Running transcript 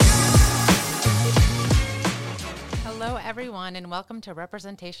everyone, and welcome to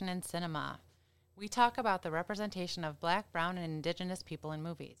Representation in Cinema. We talk about the representation of Black, Brown, and Indigenous people in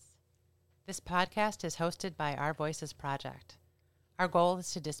movies. This podcast is hosted by Our Voices Project. Our goal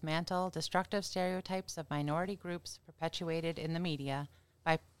is to dismantle destructive stereotypes of minority groups perpetuated in the media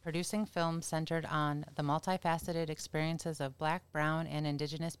by producing films centered on the multifaceted experiences of Black, Brown, and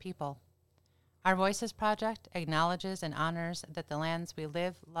Indigenous people. Our Voices Project acknowledges and honors that the lands we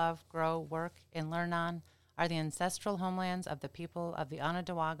live, love, grow, work, and learn on are the ancestral homelands of the people of the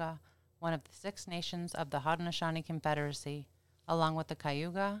Onondaga, one of the 6 nations of the Haudenosaunee Confederacy, along with the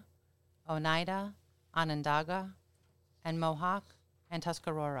Cayuga, Oneida, Onondaga, and Mohawk, and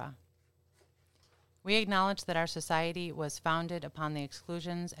Tuscarora. We acknowledge that our society was founded upon the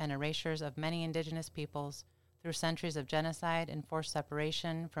exclusions and erasures of many indigenous peoples through centuries of genocide and forced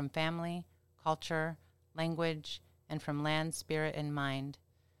separation from family, culture, language, and from land, spirit, and mind.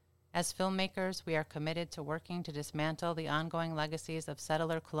 As filmmakers, we are committed to working to dismantle the ongoing legacies of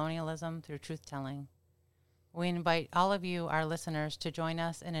settler colonialism through truth-telling. We invite all of you, our listeners, to join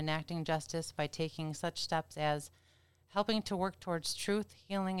us in enacting justice by taking such steps as helping to work towards truth,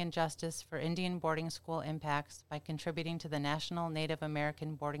 healing, and justice for Indian boarding school impacts by contributing to the National Native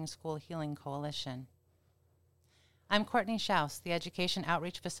American Boarding School Healing Coalition. I'm Courtney Schaus, the Education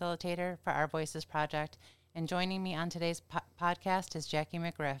Outreach Facilitator for Our Voices Project, and joining me on today's podcast is Jackie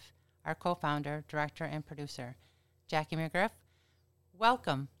McGriff, our co-founder, director, and producer. Jackie McGriff,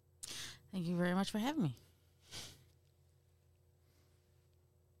 welcome. Thank you very much for having me.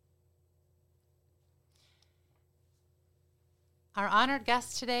 Our honored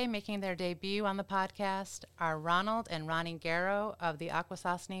guests today making their debut on the podcast are Ronald and Ronnie Garrow of the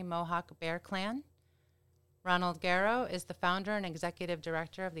Akwesasne Mohawk Bear Clan. Ronald Garrow is the founder and executive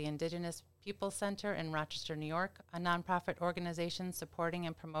director of the Indigenous Peoples Center in Rochester, New York, a nonprofit organization supporting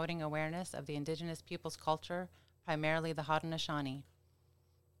and promoting awareness of the Indigenous peoples' culture, primarily the Haudenosaunee.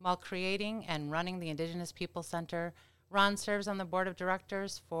 While creating and running the Indigenous Peoples Center, Ron serves on the board of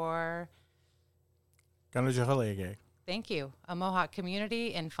directors for Thank you, a Mohawk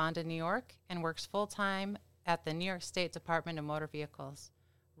community in Fonda, New York, and works full-time at the New York State Department of Motor Vehicles.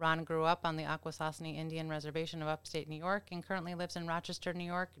 Ron grew up on the Akwesasne Indian Reservation of upstate New York and currently lives in Rochester, New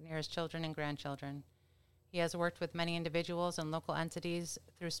York, near his children and grandchildren. He has worked with many individuals and local entities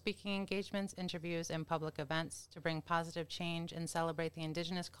through speaking engagements, interviews, and public events to bring positive change and celebrate the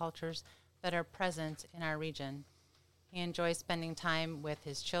indigenous cultures that are present in our region. He enjoys spending time with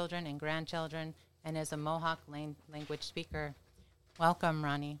his children and grandchildren and is a Mohawk language speaker. Welcome,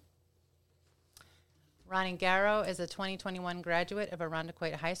 Ronnie. Ronnie Garrow is a 2021 graduate of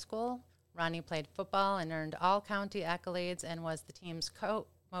Irondequoit High School. Ronnie played football and earned all-county accolades and was the team's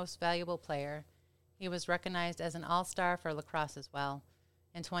most valuable player. He was recognized as an all-star for lacrosse as well.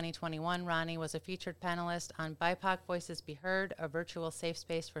 In 2021, Ronnie was a featured panelist on BIPOC Voices Be Heard, a virtual safe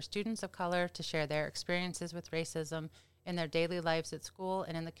space for students of color to share their experiences with racism in their daily lives at school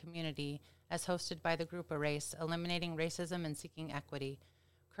and in the community, as hosted by the group Erase, Eliminating Racism and Seeking Equity.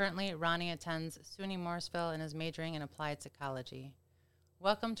 Currently, Ronnie attends SUNY Morrisville and is majoring in applied psychology.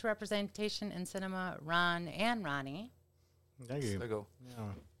 Welcome to Representation in Cinema, Ron and Ronnie. Thank you.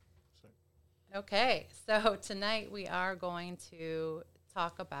 Yeah. Okay, so tonight we are going to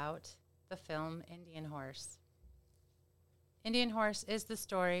talk about the film Indian Horse. Indian Horse is the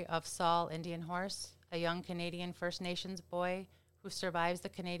story of Saul Indian Horse, a young Canadian First Nations boy who survives the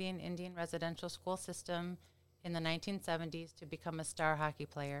Canadian Indian residential school system in the 1970s to become a star hockey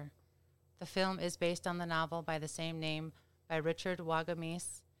player. The film is based on the novel by the same name by Richard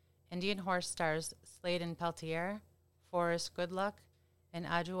Wagamese. Indian Horse stars Sladen Peltier, Forrest Goodluck, and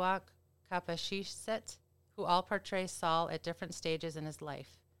Ajuak Kapashishset, who all portray Saul at different stages in his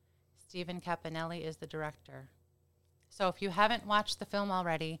life. Stephen Capanelli is the director. So if you haven't watched the film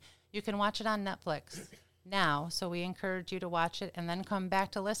already, you can watch it on Netflix now, so we encourage you to watch it and then come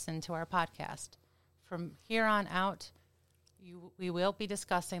back to listen to our podcast. From here on out, we will be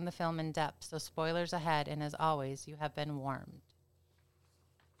discussing the film in depth, so spoilers ahead, and as always, you have been warned.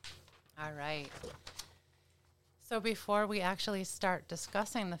 All right. So before we actually start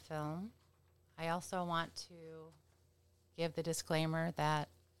discussing the film, I also want to give the disclaimer that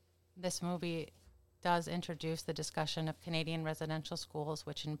this movie does introduce the discussion of Canadian residential schools,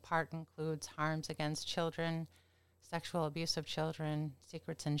 which in part includes harms against children, sexual abuse of children,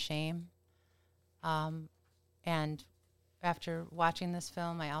 secrets and shame. And after watching this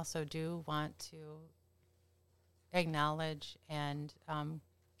film, I also do want to acknowledge and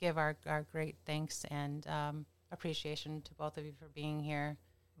give our great thanks and appreciation to both of you for being here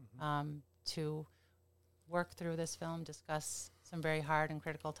to work through this film, discuss some very hard and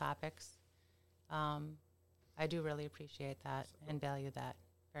critical topics. I do really appreciate that and value that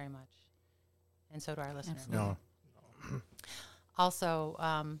very much. And so do our listeners. Absolutely. No.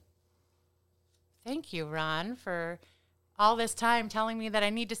 Also, thank you, Ron, for all this time telling me that I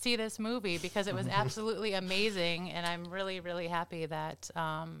need to see this movie because it was absolutely amazing. And I'm really, really happy that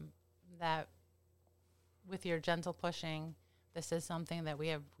that with your gentle pushing, this is something that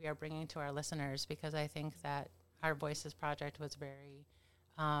we are bringing to our listeners, because I think that Our Voices Project was very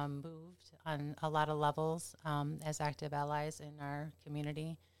moved on a lot of levels as active allies in our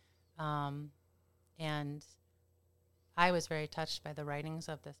community. And I was very touched by the writings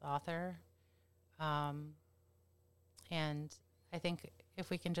of this author. And I think if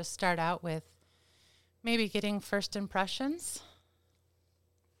we can just start out with maybe getting first impressions.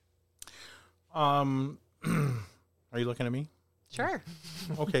 Are you looking at me? Sure.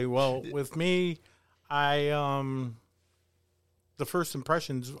 Okay, well, with me, the first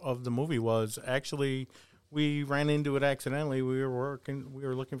impressions of the movie was actually we ran into it accidentally. We were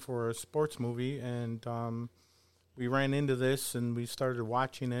looking for a sports movie, and we ran into this, and we started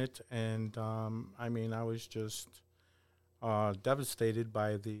watching it, and I was just devastated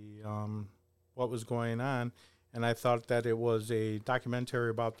by what was going on, and I thought that it was a documentary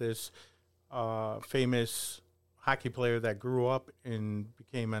about this famous hockey player that grew up and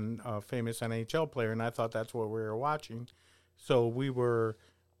became a famous NHL player, and I thought that's what we were watching. So we were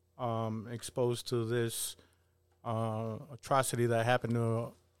exposed to this atrocity that happened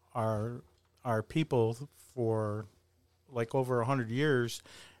to our people for like over 100 years,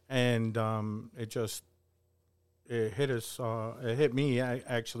 and it hit us. It hit me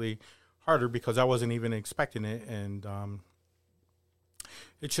actually harder because I wasn't even expecting it, and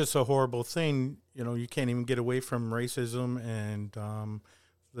it's just a horrible thing. You know, you can't even get away from racism and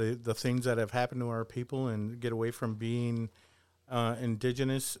the things that have happened to our people, and get away from being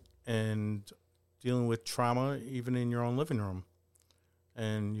indigenous and dealing with trauma even in your own living room.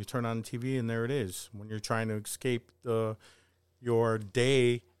 And you turn on TV and there it is. When you're trying to escape your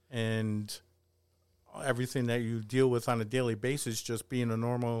day and everything that you deal with on a daily basis, just being a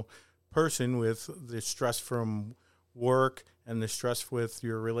normal person with the stress from work and the stress with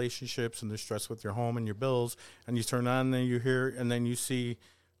your relationships and the stress with your home and your bills, and you turn on and you hear and then you see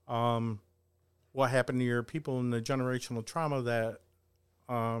what happened to your people and the generational trauma that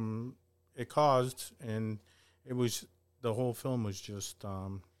it caused, and the whole film was just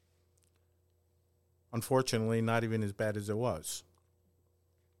unfortunately not even as bad as it was.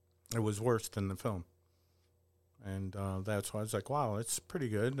 It was worse than the film. And that's why I was like, wow, it's pretty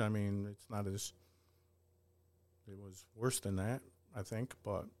good. I mean, it's not as... It was worse than that, I think.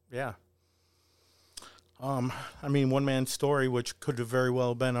 But, yeah. One man's story, which could have very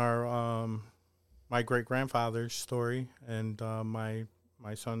well been my great-grandfather's story, and my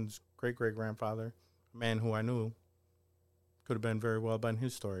son's great-great-grandfather, a man who I knew, could have been very well been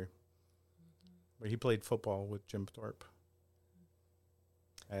his story. Mm-hmm. But he played football with Jim Thorpe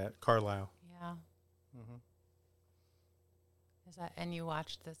at Carlisle. Yeah. Mm-hmm. And you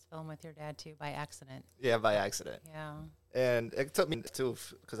watched this film with your dad, too, by accident? Yeah, by accident. Yeah. And it took me, too,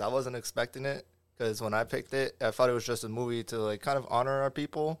 because I wasn't expecting it. Because when I picked it, I thought it was just a movie to, like, kind of honor our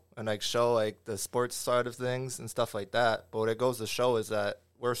people and, like, show, like, the sports side of things and stuff like that. But what it goes to show is that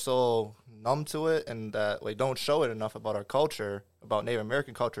we're so numb to it, and that we don't show it enough about our culture, about Native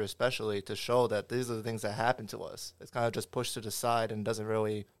American culture especially, to show that these are the things that happen to us. It's kind of just pushed to the side and doesn't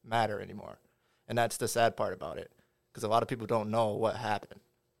really matter anymore. And that's the sad part about it, because a lot of people don't know what happened.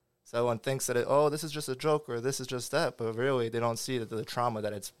 So everyone thinks that, this is just a joke or this is just that, but really they don't see the trauma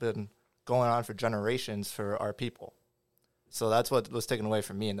that it's been going on for generations for our people. So that's what was taken away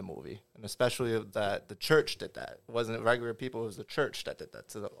from me in the movie, and especially that the church did that. It wasn't regular people, it was the church that did that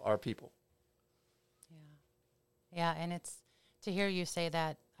to our people. Yeah, and it's to hear you say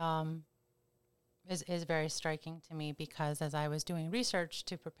that is very striking to me, because as I was doing research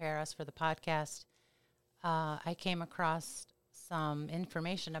to prepare us for the podcast, I came across some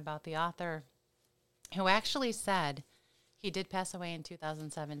information about the author, who actually said he did pass away in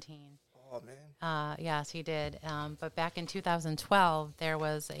 2017. Oh, man. Yes, he did. But back in 2012, there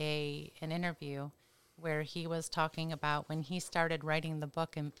was an interview where he was talking about when he started writing the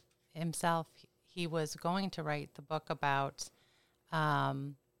book himself. He was going to write the book about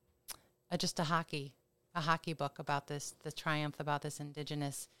just a hockey book about the triumph about this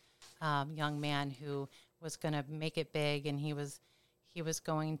indigenous young man who was going to make it big, and he was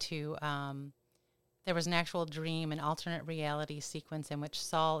going to. There was an actual dream, an alternate reality sequence in which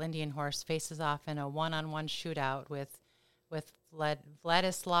Saul Indian Horse faces off in a one-on-one shootout with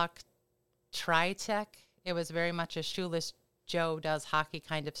Vladislav Tricek. It was very much a shoeless Joe Does Hockey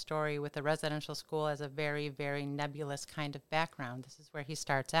kind of story with a residential school as a very, very nebulous kind of background. This is where he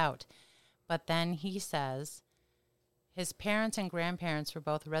starts out. But then he says his parents and grandparents were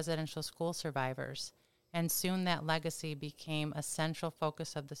both residential school survivors, and soon that legacy became a central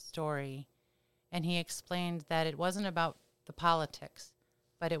focus of the story. And he explained that it wasn't about the politics,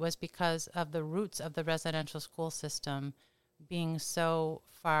 but it was because of the roots of the residential school system being so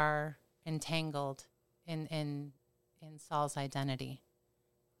far entangled in Saul's identity.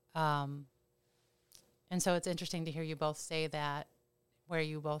 And so it's interesting to hear you both say that, where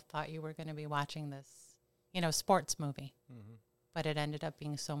you both thought you were going to be watching this, sports movie. Mm-hmm. But it ended up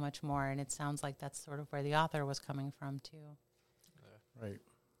being so much more, and it sounds like that's sort of where the author was coming from, too. Yeah. Right.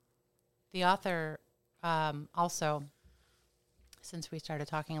 The author also, since we started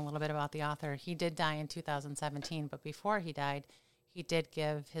talking a little bit about the author, he did die in 2017, but before he died, he did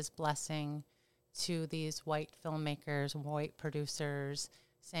give his blessing to these white filmmakers, white producers,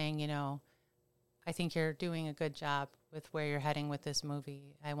 saying, I think you're doing a good job with where you're heading with this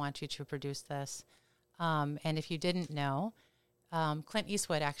movie. I want you to produce this. And if you didn't know, Clint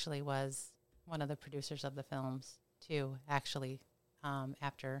Eastwood actually was one of the producers of the films, too, actually,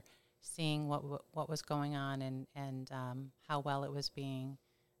 after seeing what was going on and how well it was being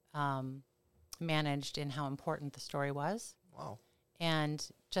managed and how important the story was. Wow. And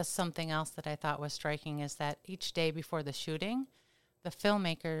just something else that I thought was striking is that each day before the shooting, the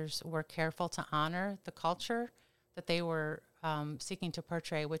filmmakers were careful to honor the culture that they were seeking to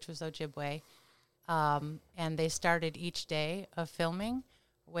portray, which was Ojibwe. And they started each day of filming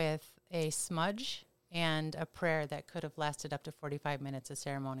with a smudge and a prayer that could have lasted up to 45 minutes, a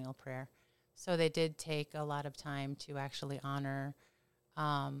ceremonial prayer. So they did take a lot of time to actually honor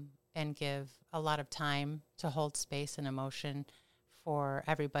and give a lot of time to hold space and emotion for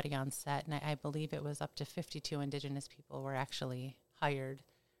everybody on set. And I believe it was up to 52 Indigenous people were actually hired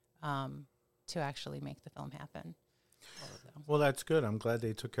to actually make the film happen. Well, that's good. I'm glad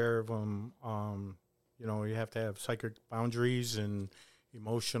they took care of them. You have to have psychic boundaries and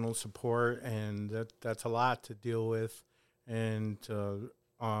emotional support, and that's a lot to deal with. And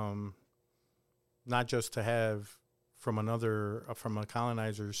not just to have from a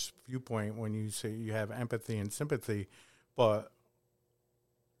colonizer's viewpoint when you say you have empathy and sympathy, but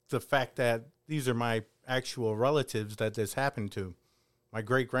the fact that these are my actual relatives that this happened to. My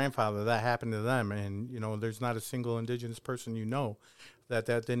great-grandfather, that happened to them. And, there's not a single Indigenous person that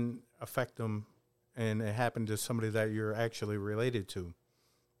didn't affect them, and it happened to somebody that you're actually related to.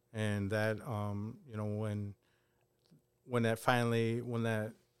 And that, when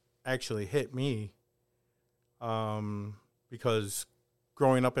that actually hit me, because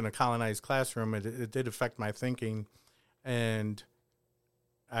growing up in a colonized classroom, it did affect my thinking, and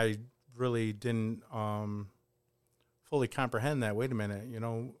I really didn't fully comprehend that. Wait a minute,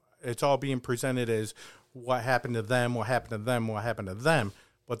 it's all being presented as what happened to them, what happened to them, what happened to them.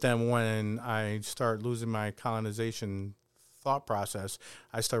 But then when I start losing my colonization thought process,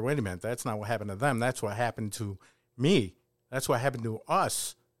 I start, wait a minute, that's not what happened to them. That's what happened to me. That's what happened to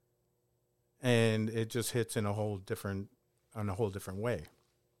us. And it just hits in a whole different way.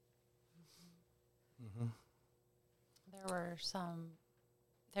 Mm-hmm.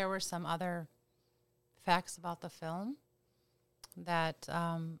 There were some other facts about the film that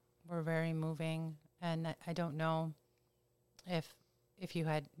were very moving, and I don't know if you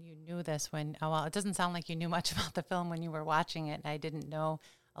knew this when. Oh, well, it doesn't sound like you knew much about the film when you were watching it. I didn't know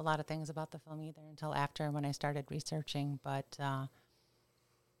a lot of things about the film either until after when I started researching. But I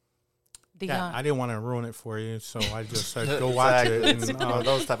didn't want to ruin it for you, so I just said go watch it. And,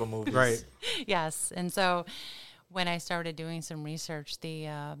 those type of movies, right? Yes, and so when I started doing some research,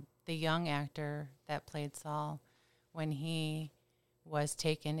 the young actor that played Saul, when he was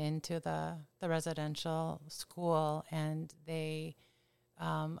taken into the residential school, and they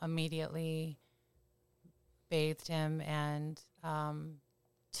immediately bathed him and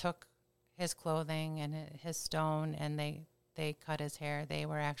took his clothing and his stone, and they cut his hair. They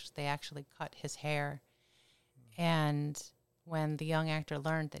actually cut his hair. And when the young actor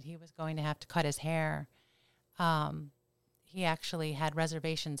learned that he was going to have to cut his hair, he actually had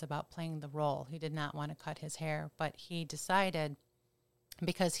reservations about playing the role. He did not want to cut his hair, but he decided,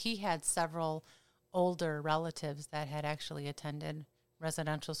 because he had several older relatives that had actually attended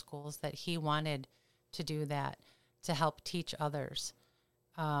residential schools, that he wanted to do that to help teach others.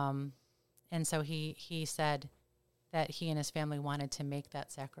 And so he said that he and his family wanted to make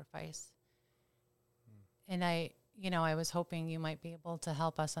that sacrifice. And I was hoping you might be able to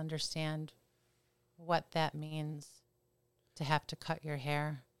help us understand what that means, to have to cut your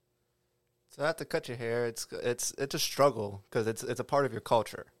hair. So I have to cut your hair. It's a struggle because it's a part of your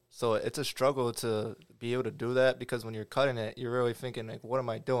culture. So it's a struggle to be able to do that because when you're cutting it, you're really thinking like, what am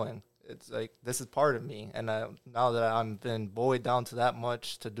I doing? It's like this is part of me, and now that I'm been bullied down to that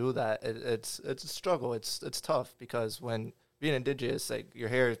much to do that, it's a struggle. It's tough because when being indigenous, like your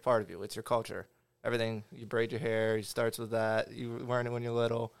hair is part of you. It's your culture. Everything you braid your hair, it starts with that. You wearing it when you're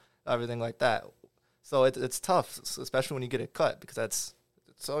little, everything like that. So it's tough, especially when you get it cut because that's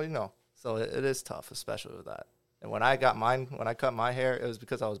all you know. So it is tough, especially with that. And when I cut my hair, it was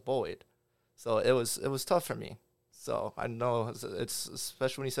because I was bullied. So it was tough for me. So I know it's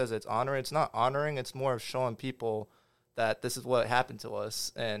especially when he says it's honoring. It's not honoring. It's more of showing people that this is what happened to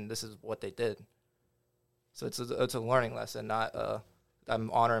us and this is what they did. So it's a learning lesson, not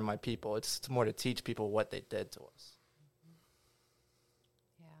I'm honoring my people. It's more to teach people what they did to us.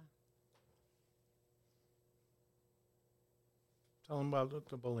 Yeah. Tell them about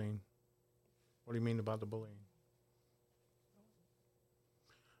the bullying. What do you mean about the bullying?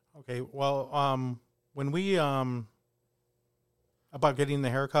 Okay, well, when we about getting the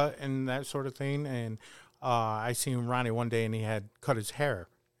haircut and that sort of thing, and I seen Ronnie one day and he had cut his hair,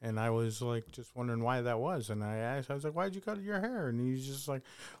 and I was like just wondering why that was, and I was like, why'd you cut your hair? And he's just like,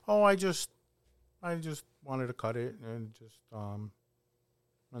 oh, I just wanted to cut it, and just and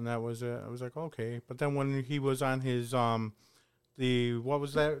that was it. I was like, okay, but then when he was on his what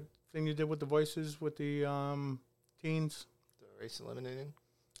was that thing you did with the voices with the teens? The race eliminating.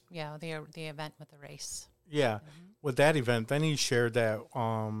 Yeah, the event with the race. Yeah, with that event, then he shared that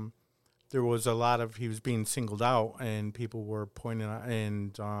there was a lot of, he was being singled out and people were pointing out,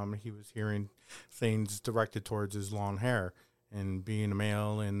 and he was hearing things directed towards his long hair and being a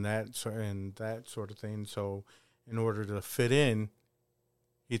male and that sort of thing. So in order to fit in,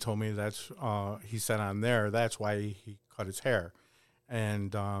 he told me he said on there, that's why he cut his hair.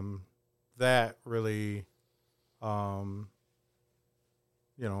 And that really, that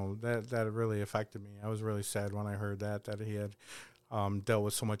really affected me. I was really sad when I heard that he had dealt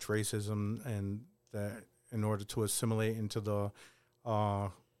with so much racism, and that in order to assimilate into the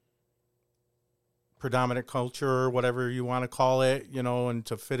predominant culture, whatever you want to call it, and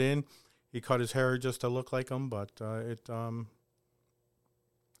to fit in, he cut his hair just to look like him. But as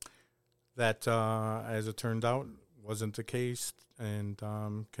it turned out, wasn't the case, and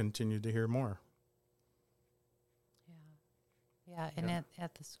continued to hear more. Yeah, and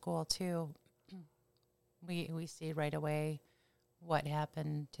at the school too, we see right away what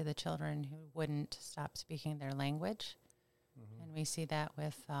happened to the children who wouldn't stop speaking their language, and we see that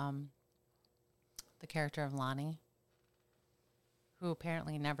with the character of Lonnie, who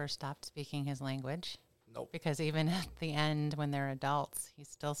apparently never stopped speaking his language. Nope. Because even at the end, when they're adults, he's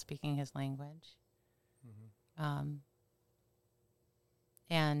still speaking his language.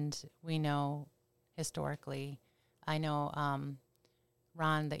 And we know historically, I know,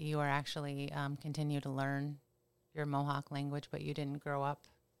 Ron, that you are actually continue to learn your Mohawk language, but you didn't grow up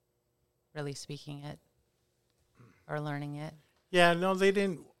really speaking it or learning it. Yeah, no, they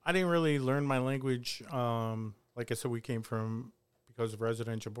didn't. I didn't really learn my language. Like I said, we came from, because of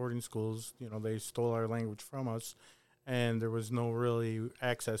residential boarding schools, they stole our language from us, and there was no really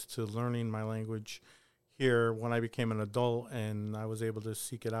access to learning my language here when I became an adult, and I was able to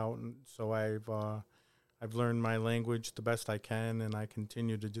seek it out. And so I've learned my language the best I can, and I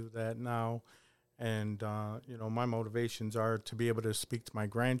continue to do that now. And, my motivations are to be able to speak to my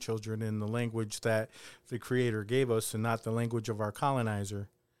grandchildren in the language that the Creator gave us and not the language of our colonizer.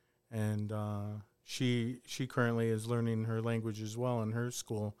 And she currently is learning her language as well in her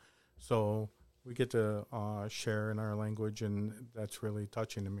school. So we get to share in our language, and that's really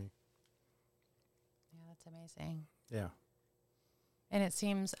touching to me. Yeah, that's amazing. Yeah. And it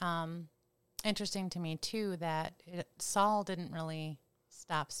seems interesting to me, too, that Saul didn't really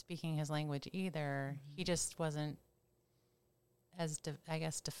stop speaking his language either. He just wasn't as,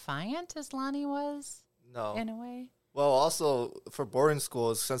 defiant as Lonnie was. No. In a way. Well, also for boarding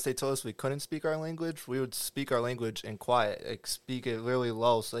schools, since they told us we couldn't speak our language, we would speak our language in quiet, like speak it really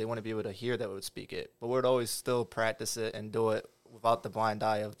low so they wouldn't be able to hear that we would speak it. But we'd always still practice it and do it without the blind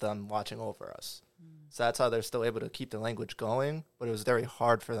eye of them watching over us. So that's how they're still able to keep the language going, but it was very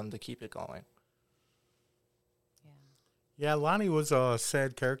hard for them to keep it going. Yeah, Lonnie was a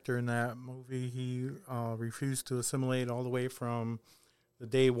sad character in that movie. He refused to assimilate all the way from the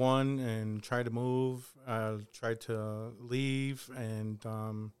day one and tried to move, tried to leave, and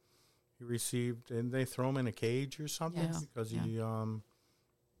he received, and they throw him in a cage or something because he,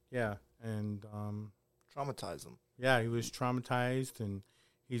 Traumatized him. Yeah, he was traumatized, and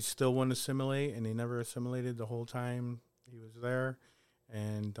he still wouldn't assimilate, and he never assimilated the whole time he was there,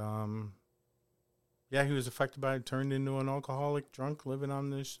 and Yeah, he was affected by it, turned into an alcoholic drunk living on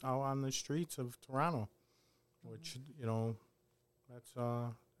this out on the streets of Toronto, which, you know, that's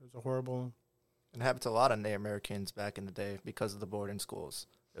it was a horrible. It happened to a lot of Native Americans back in the day because of the boarding schools.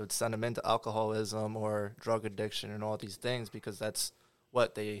 It would send them into alcoholism or drug addiction and all these things because that's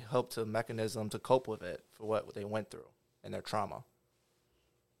what they helped to mechanism to cope with it for what they went through and their trauma.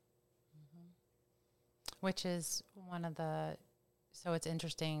 Which is one of the, so it's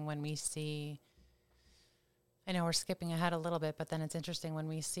interesting when we see, I know we're skipping ahead a little bit, but then it's interesting when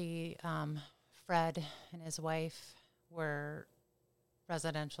we see Fred and his wife were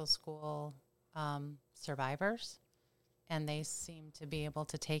residential school survivors, and they seem to be able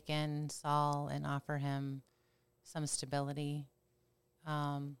to take in Saul and offer him some stability.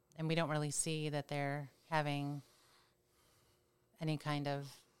 And we don't really see that they're having any kind of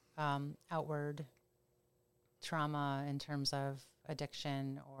outward trauma in terms of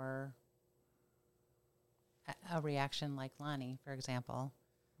addiction or a reaction like Lonnie, for example.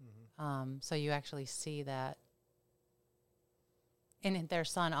 So you actually see that. And their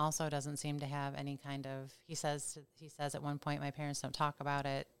son also doesn't seem to have any kind of, he says at one point, my parents don't talk about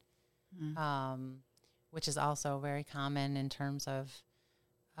it, which is also very common in terms of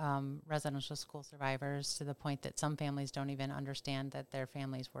residential school survivors, to the point that some families don't even understand that their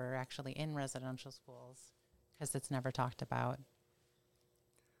families were actually in residential schools because it's never talked about.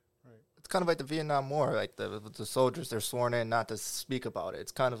 Right. It's kind of like the Vietnam War, like the soldiers, they're sworn in not to speak about it.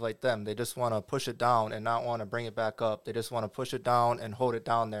 It's kind of like them. They just want to push it down and not want to bring it back up. They just want to push it down and hold it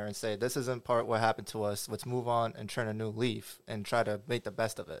down there and say, this isn't part what happened to us. Let's move on and turn a new leaf and try to make the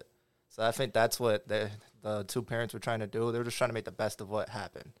best of it. So I think that's what the two parents were trying to do. They were just trying to make the best of what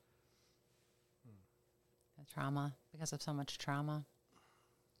happened. The trauma, because of so much trauma.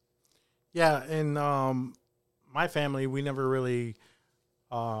 Yeah, and my family, we never really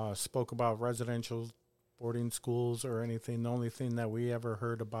spoke about residential boarding schools or anything. The only thing that we ever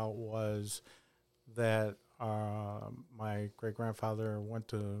heard about was that my great-grandfather went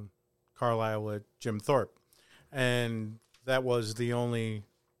to Carlisle with Jim Thorpe. And that was the only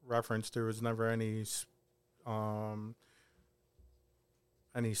reference. There was never any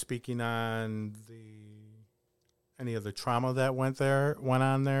speaking on any of the trauma that went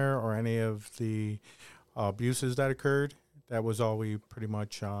on there, or any of the abuses that occurred. That was all we pretty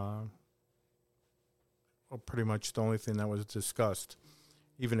much the only thing that was discussed,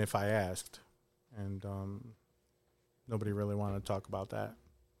 even if I asked. And nobody really wanted to talk about that.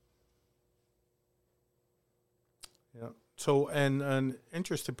 Yeah. So, and an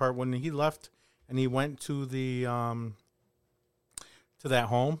interesting part, when he left and he went to the to that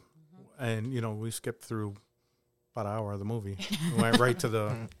home, and, you know, we skipped through about an hour of the movie. We went right to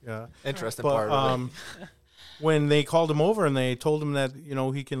the interesting part of it. When they called him over and they told him that, you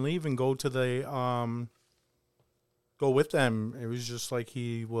know, he can leave and go to the go with them, it was just like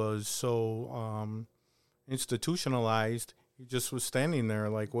he was so institutionalized. He just was standing there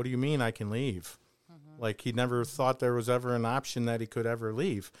like, what do you mean I can leave? Like, he never thought there was ever an option that he could ever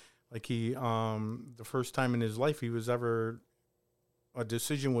leave. Like, he the first time in his life he was ever, a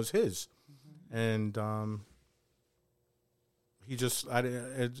decision was his. And he just,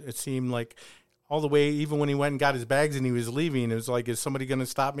 it seemed like all the way, even when he went and got his bags and he was leaving, it was like, is somebody going to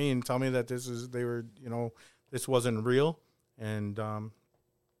stop me and tell me that this wasn't real? And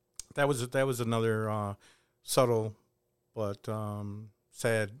that was another subtle but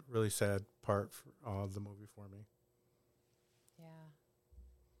sad, really sad part of the movie for me.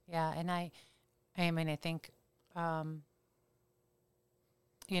 Yeah, and I mean, I think,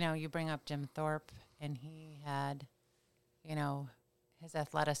 you know, you bring up Jim Thorpe, and he had, you know, his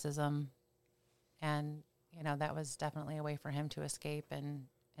athleticism. And, you know, that was definitely a way for him to escape and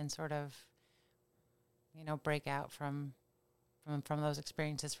sort of, you know, break out from those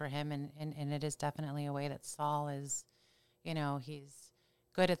experiences for him. And it is definitely a way that Saul is, you know, he's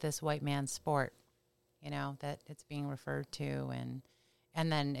good at this white man's sport, you know, that it's being referred to.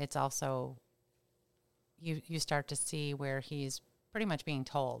 And then it's also, you start to see where he's pretty much being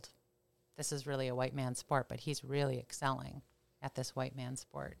told this is really a white man's sport, but he's really excelling at this white man's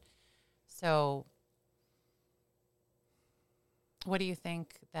sport. So what do you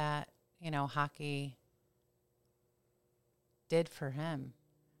think that, you know, hockey did for him?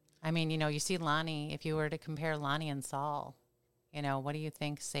 I mean, you know, you see Lonnie, if you were to compare Lonnie and Saul, you know, what do you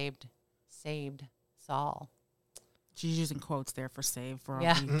think saved Saul? She's using quotes there for save for all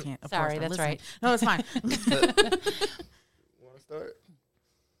Yeah. you can't of Sorry, course, that's listen. right. No, it's fine. Want to start?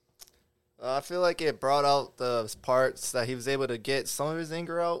 I feel like it brought out the parts that he was able to get some of his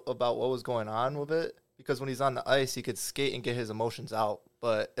anger out about what was going on with it. Because when he's on the ice, he could skate and get his emotions out.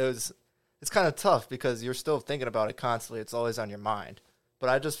 But it it's kind of tough because you're still thinking about it constantly. It's always on your mind. But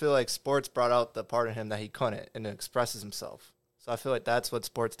I just feel like sports brought out the part in him that he couldn't, and it expresses himself. So I feel like that's what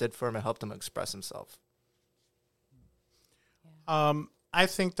sports did for him. It helped him express himself. I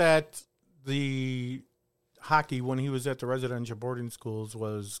think that the hockey, when he was at the residential boarding schools,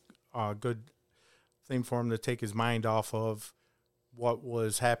 was a good thing for him to take his mind off of what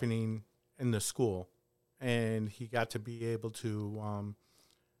was happening in the school. And he got to be able to,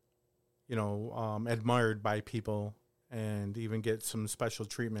 admired by people and even get some special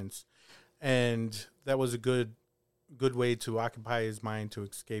treatments. And that was a good way to occupy his mind to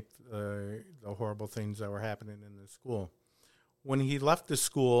escape the horrible things that were happening in the school. When he left the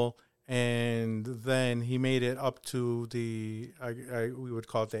school and then he made it up to we would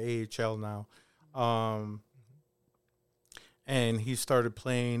call it the AHL now, and he started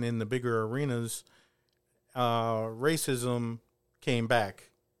playing in the bigger arenas, racism came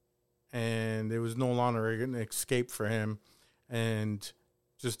back, and it was no longer an escape for him, and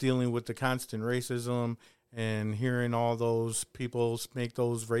just dealing with the constant racism and hearing all those people make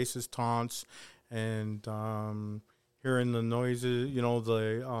those racist taunts and hearing the noises,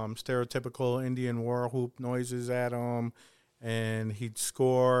 the stereotypical Indian war whoop noises at him, and he'd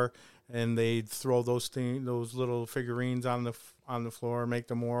score, and they'd throw those little figurines on the floor, make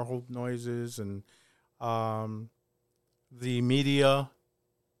the war whoop noises, and the media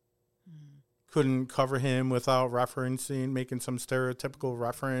couldn't cover him without making some stereotypical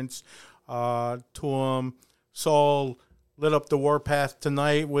reference to him. Saul lit up the warpath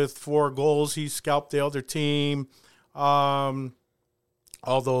tonight with 4 goals. He scalped the other team. All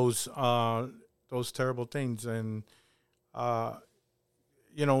those terrible things, and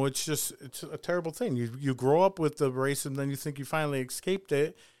it's a terrible thing. You grow up with the racism, then you think you finally escaped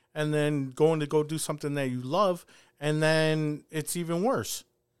it, and then going to go do something that you love, and then it's even worse,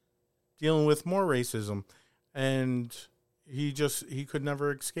 dealing with more racism, and he could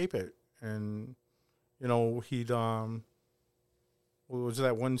never escape it. And he'd what was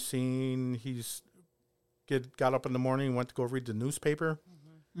that one scene? Got up in the morning and went to go read the newspaper,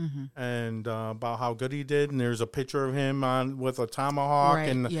 and about how good he did. And there's a picture of him with a tomahawk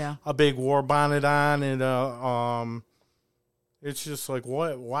a big war bonnet on, and it's just like,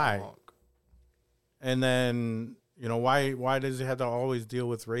 what? Why? And then why does he have to always deal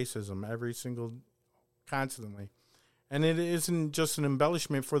with racism constantly? And it isn't just an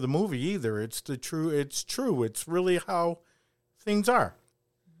embellishment for the movie either. It's true. It's really how things are,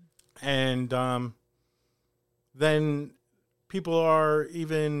 and then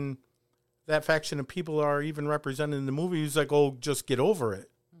that faction of people are even represented in the movie. He's like, oh, just get over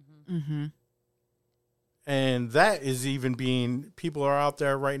it. Mm-hmm. And that is even people are out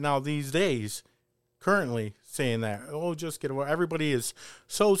there right now these days, currently saying that, oh, just get over. Everybody is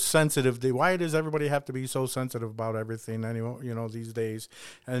so sensitive. Why does everybody have to be so sensitive about everything anymore, these days?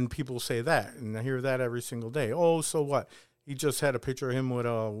 And people say that, and I hear that every single day. Oh, so what? He just had a picture of him with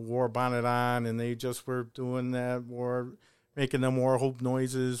a war bonnet on, and they just were doing that making them war whoop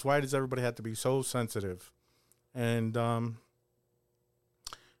noises. Why does everybody have to be so sensitive? And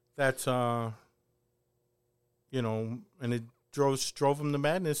that's and it drove him to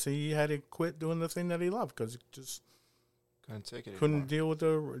madness. He had to quit doing the thing that he loved because it just couldn't take it. Couldn't deal with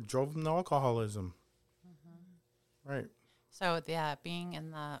drove him to alcoholism. Mm-hmm. Right. So being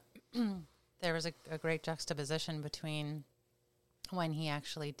in there was a great juxtaposition between when he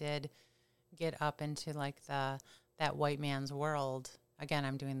actually did get up into like that white man's world. Again,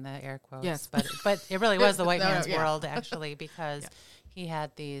 I'm doing the air quotes. Yes. But it really was the white man's world actually, because he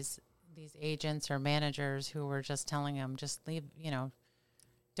had these agents or managers who were just telling him, just leave,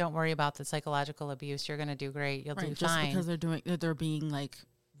 don't worry about the psychological abuse. You're going to do great. You'll do fine. Just because they're being like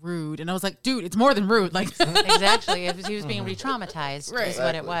rude. And I was like, dude, it's more than rude. Like exactly. He was being re-traumatized is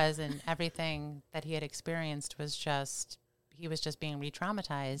what it was. And everything that he had experienced he was just being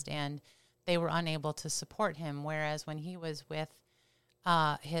re-traumatized, and they were unable to support him. Whereas when he was with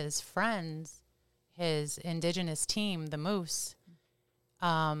his friends, his indigenous team, the Moose,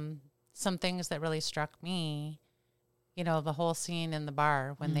 some things that really struck me, the whole scene in the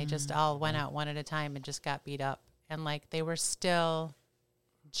bar when they just all went out one at a time and just got beat up. And like, they were still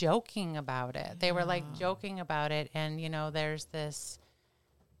joking about it. They were like joking about it. And, there's this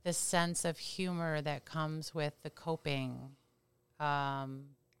sense of humor that comes with the coping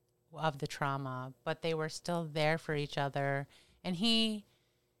of the trauma, but they were still there for each other. And he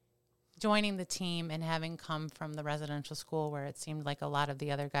joining the team and having come from the residential school where it seemed like a lot of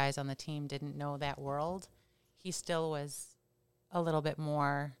the other guys on the team didn't know that world, he still was a little bit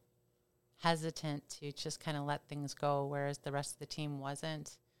more hesitant to just kind of let things go, whereas the rest of the team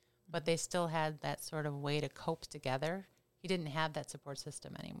wasn't. but they still had that sort of way to cope together. He didn't have that support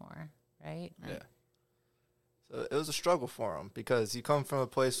system anymore, right? Yeah. So it was a struggle for him because you come from a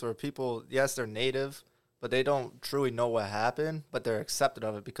place where people, yes, they're native, but they don't truly know what happened, but they're accepted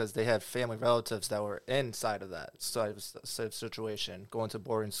of it because they had family relatives that were inside of that sort of situation, going to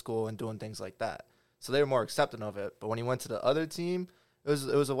boarding school and doing things like that. So they were more accepting of it. But when he went to the other team, it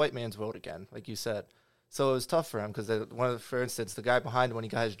was a white man's world again, like you said. So it was tough for him because, for instance, the guy behind him when he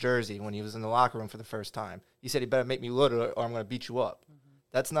got his jersey, when he was in the locker room for the first time, he said, "You better make me look or I'm going to beat you up."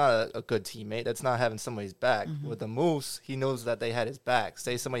 That's not a good teammate. That's not having somebody's back. With the Moose, he knows that they had his back.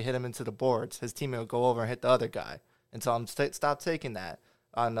 Say somebody hit him into the boards, his teammate will go over and hit the other guy and tell him, stop taking that.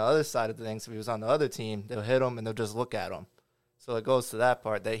 On the other side of things, if he was on the other team, they'll hit him and they'll just look at him. So it goes to that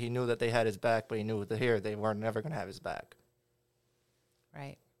part that he knew that they had his back, but he knew that here they weren't never going to have his back.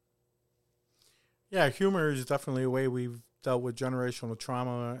 Right. Yeah, humor is definitely a way we've dealt with generational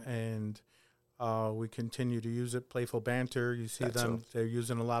trauma, and we continue to use it. Playful banter. You see they're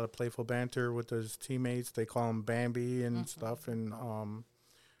using a lot of playful banter with those teammates. They call them Bambi and stuff. And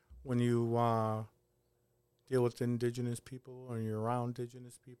when you deal with indigenous people or you're around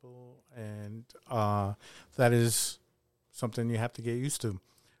indigenous people, and that is something you have to get used to.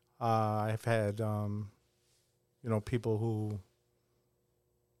 I've had, people who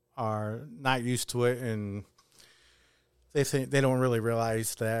are not used to it, and they think they don't really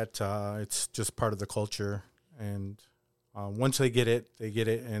realize that it's just part of the culture. And once they get it,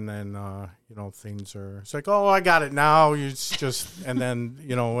 and then things are. It's like, oh, I got it now. It's just, and then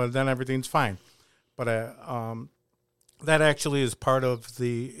then everything's fine. But that actually is part of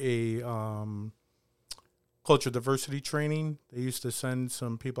the culture diversity training. They used to send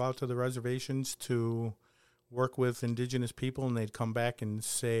some people out to the reservations to work with indigenous people, and they'd come back and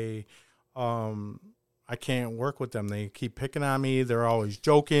say, I can't work with them. They keep picking on me. They're always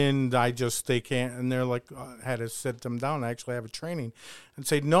joking. They can't. And they're like, had to sit them down and actually have a training and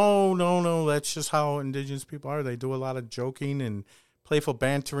say, no, that's just how indigenous people are. They do a lot of joking and playful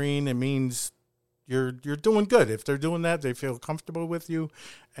bantering. It means you're doing good. If they're doing that, they feel comfortable with you,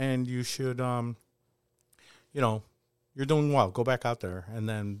 and you should, you're doing well. Go back out there. And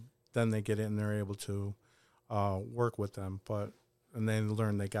then they get in and they're able to work with them. And they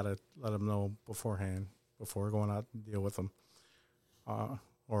learn they got to let them know beforehand before going out and deal with them,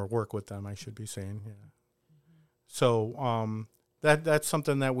 or work with them, I should be saying. Yeah. So that's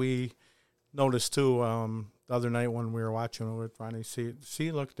something that we noticed too. The other night when we were watching with Ronnie,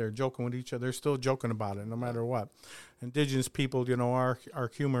 see, look, they're joking with each other. They're still joking about it, no matter what. Indigenous people, our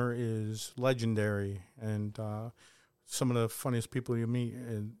humor is legendary, and some of the funniest people you meet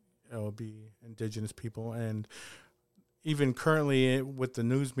will be indigenous people. And even currently with the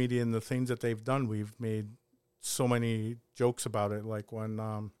news media and the things that they've done, we've made so many jokes about it. Like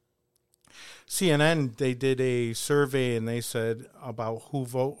when CNN, they did a survey and they said about who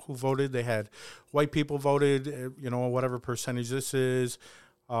voted. They had white people voted, whatever percentage this is.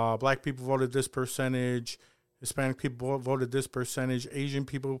 Black people voted this percentage. Hispanic people voted this percentage. Asian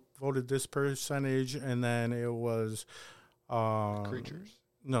people voted this percentage. And then it was creatures.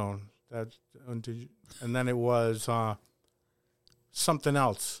 No, and then it was something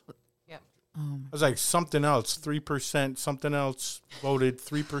else. Yeah. It was like something else, 3%, something else voted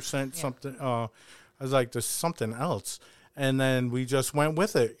 3%, something. I was like, there's something else. And then we just went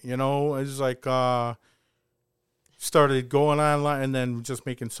with it, It was like, started going online and then just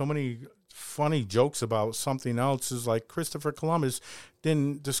making so many funny jokes about something else. Is like Christopher Columbus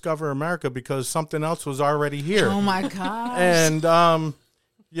didn't discover America because something else was already here. Oh, my gosh. And,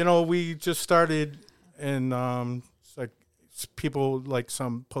 we just started, and it's like people like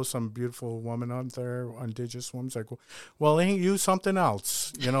post some beautiful woman out there, indigenous woman's like, well, ain't you something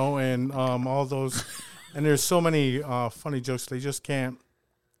else, and all those, and there's so many funny jokes. They just can't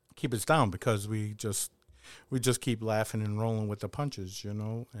keep us down because we just keep laughing and rolling with the punches,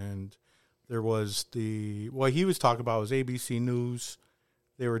 and there was what he was talking about was ABC News.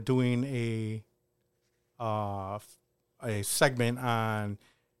 They were doing a segment on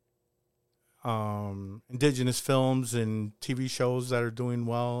indigenous films and TV shows that are doing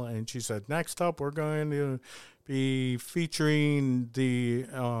well, and she said, next up we're going to be featuring the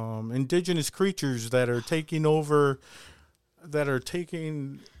indigenous creatures that are taking over the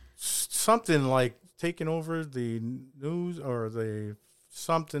news, or the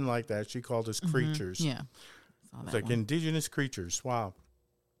something like that. She called us creatures. Yeah. It's like indigenous creatures. Wow.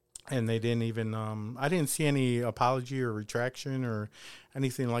 And they didn't even, I didn't see any apology or retraction or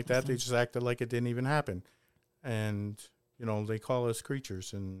anything like that. They just acted like it didn't even happen. And, they call us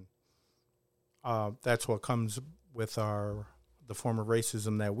creatures. And that's what comes with the the form of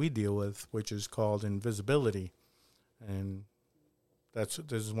racism that we deal with, which is called invisibility. And this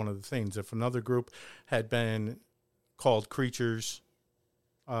is one of the things. If another group had been called creatures,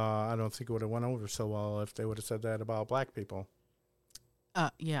 I don't think it would have went over so well if they would have said that about black people.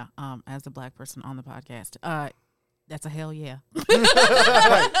 Yeah. As a black person on the podcast, that's a hell yeah.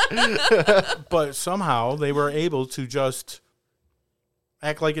 But somehow they were able to just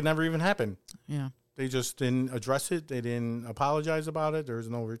act like it never even happened. Yeah. They just didn't address it. They didn't apologize about it. There was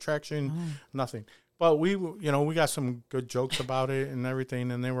no retraction, nothing. But we got some good jokes about it and everything,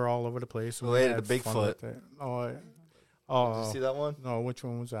 and they were all over the place. Related to Bigfoot. Oh, did you see that one? No, which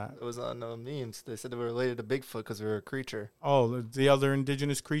one was that? It was on memes. They said they were related to Bigfoot because we were a creature. Oh, the other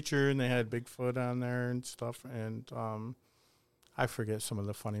indigenous creature, and they had Bigfoot on there and stuff. And I forget some of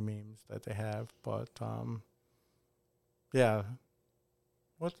the funny memes that they have, but yeah.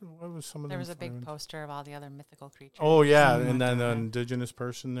 What was some of There them was a big funny? poster of all the other mythical creatures. Oh yeah, Oh my and then God. an indigenous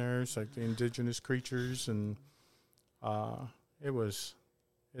person there. It's like the indigenous creatures, and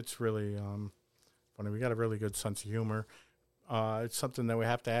it's really funny. We got a really good sense of humor. It's something that we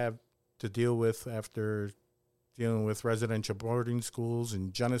have to deal with after dealing with residential boarding schools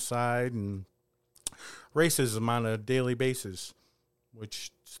and genocide and racism on a daily basis, which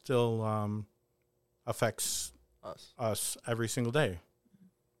still affects us every single day.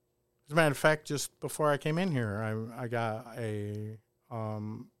 As a matter of fact, just before I came in here, I got a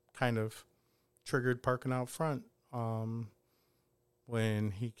kind of triggered parking out front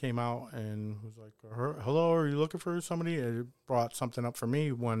when he came out and was like, "Hello, are you looking for somebody?" It brought something up for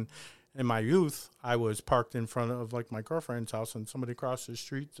me when, in my youth, I was parked in front of like my girlfriend's house and somebody crossed the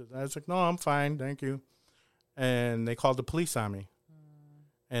street. I was like, "No, I'm fine, thank you," and they called the police on me,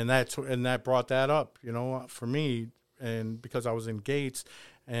 and that brought that up, for me, and because I was in Gates.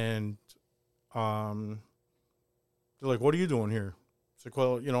 And they're like, "What are you doing here?" It's like,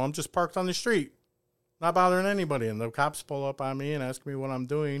 "Well, I'm just parked on the street, not bothering anybody." And the cops pull up on me and ask me what I'm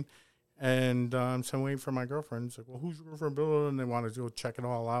doing. And so I'm waiting for my girlfriend. It's like, "Well, who's your girlfriend, Bill?" And they want to go check it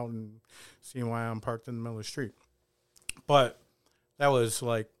all out and see why I'm parked in the middle of the street. But that was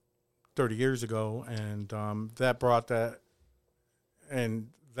like 30 years ago. And that brought that, and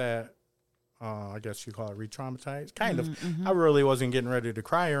that, I guess you call it re-traumatized. Kind of. Mm-hmm. I really wasn't getting ready to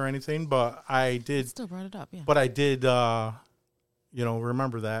cry or anything, but I did. Still brought it up, yeah. But I did,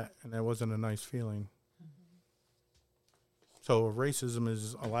 remember that, and that wasn't a nice feeling. Mm-hmm. So racism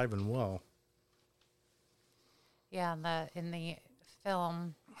is alive and well. Yeah, in the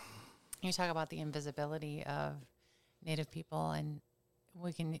film, you talk about the invisibility of Native people, and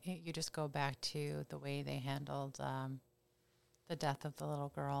you just go back to the way they handled the death of the little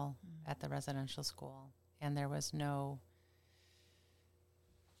girl at the residential school, and there was no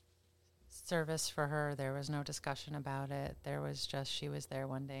service for her. There was no discussion about it. There was just, she was there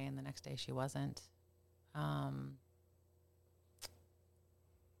one day and the next day she wasn't.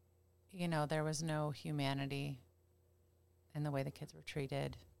 There was no humanity in the way the kids were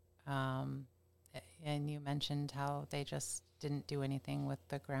treated. And you mentioned how they just didn't do anything with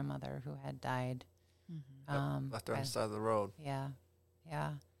the grandmother who had died. Left her on the side of the road. Yeah.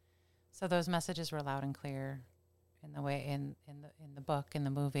 So those messages were loud and clear in the way in the book, in the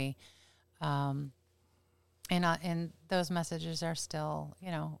movie, and those messages are still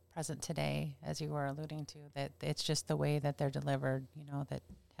present today, as you were alluding to. That it's just the way that they're delivered, that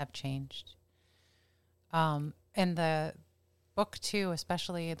have changed. In the book too,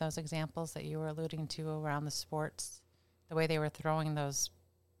 especially those examples that you were alluding to around the sports, the way they were throwing those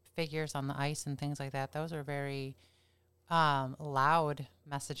figures on the ice and things like that. Those are very loud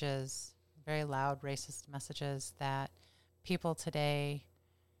messages, very loud racist messages that people today,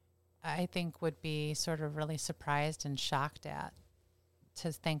 I think, would be sort of really surprised and shocked at,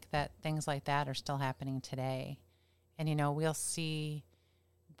 to think that things like that are still happening today. And, we'll see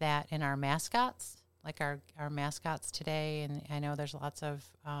that in our mascots, like our mascots today. And I know there's lots of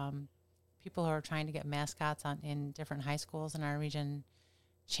people who are trying to get mascots in different high schools in our region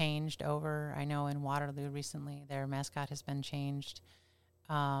changed over. I know in Waterloo recently their mascot has been changed.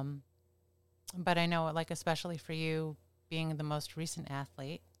 But I know, like, especially for you being the most recent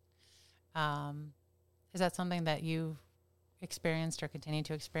athlete, is that something that you've experienced or continue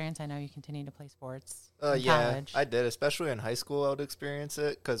to experience? I know you continue to play sports in college. I did, especially in high school. I would experience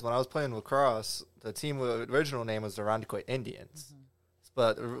it because when I was playing lacrosse, the team original name was the Irondequoit Indians,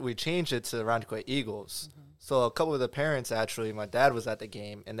 but we changed it to the Irondequoit Eagles. So a couple of the parents, actually, my dad was at the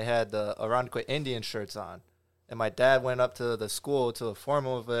game, and they had the Irondequoit Indian shirts on. And my dad went up to the school to inform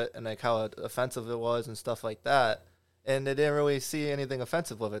them of it and like how offensive it was and stuff like that. And they didn't really see anything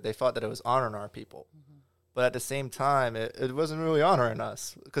offensive with it. They thought that it was honoring our people. But at the same time, it wasn't really honoring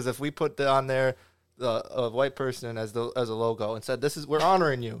us, because if we put on there a white person as a logo and said, we're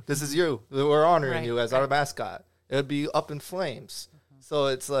honoring you. This is you. We're honoring you as our mascot. It would be up in flames. So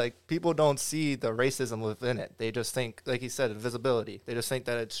it's like people don't see the racism within it. They just think, like he said, visibility. They just think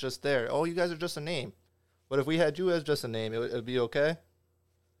that it's just there. Oh, you guys are just a name. But if we had you as just a name, it would be okay.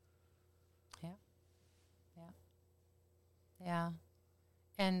 Yeah.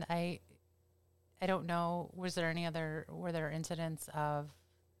 And I don't know, were there incidents of,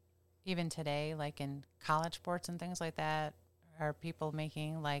 even today, like in college sports and things like that, are people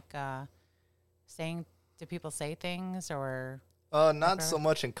making do people say things or? Not so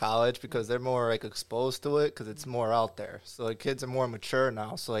much in college, because they're more like exposed to it, because it's more out there. So like kids are more mature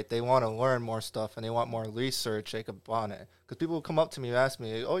now, so like they want to learn more stuff and they want more research like on it. Because people will come up to me and ask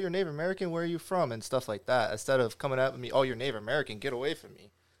me, "Oh, you're Native American? Where are you from?" and stuff like that. Instead of coming at me, "Oh, you're Native American? Get away from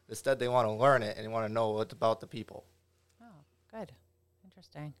me." Instead, they want to learn it and they want to know what's about the people. Oh, good,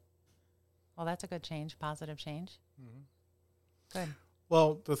 interesting. Well, that's a good change, positive change. Mm-hmm. Good.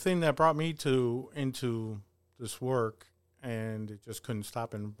 Well, the thing that brought me into this work, and it just couldn't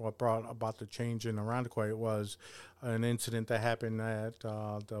stop, and what brought about the change in Irondequoit was an incident that happened at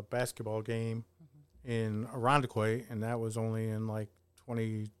the basketball game in Irondequoit, and that was only in like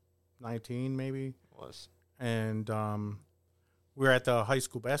 2019 maybe. It was. And we were at the high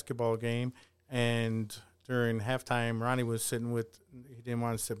school basketball game, and during halftime, Ronnie was sitting he didn't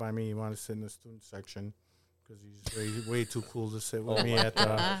want to sit by me, he wanted to sit in the student section, because he's way too cool to sit with me at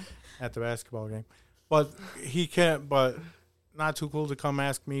the basketball game. But not too cool to come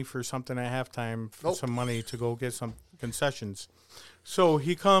ask me for something at halftime for some money to go get some concessions. So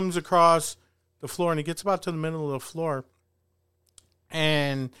he comes across the floor, and he gets about to the middle of the floor,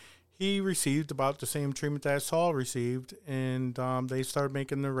 and he received about the same treatment that Saul received, and they started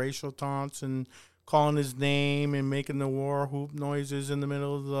making the racial taunts and calling his name and making the war whoop noises in the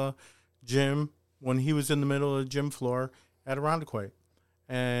middle of the gym when he was in the middle of the gym floor at Irondequoit.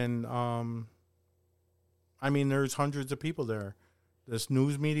 And I mean, there's hundreds of people there. This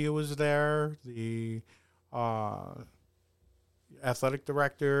news media was there. The athletic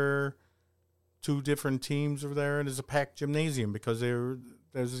director, 2 different teams were there. And it's a packed gymnasium because that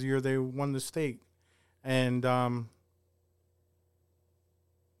was the year they won the state. And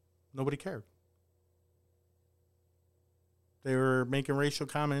nobody cared. They were making racial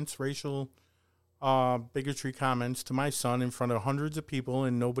comments, bigotry comments to my son in front of hundreds of people,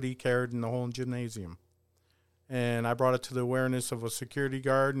 and nobody cared in the whole gymnasium. And I brought it to the awareness of a security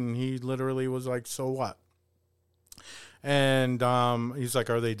guard, and he literally was like, "So what?" And he's like,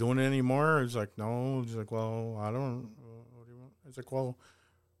 "Are they doing it anymore?" I was like, "No." He's like, "Well, I don't. What do you want?" I was like, "Well,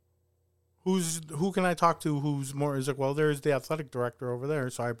 who can I talk to who's more?" He's like, "Well, there's the athletic director over there."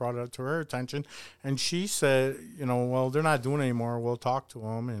 So I brought it to her attention, and she said, "Well, they're not doing it anymore. We'll talk to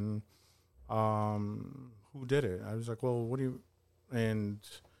them." And who did it? I was like, "Well, what do you?" And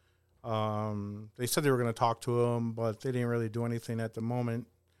they said they were going to talk to him, but they didn't really do anything at the moment.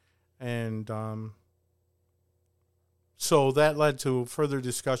 And so that led to further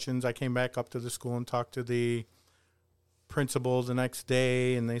discussions. I came back up to the school and talked to the principal the next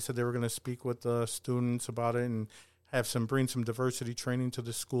day, and they said they were going to speak with the students about it and bring some diversity training to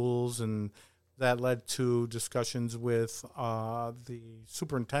the schools. And that led to discussions with the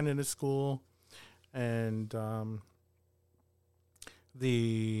superintendent of school and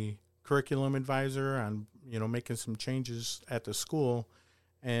the curriculum advisor on making some changes at the school.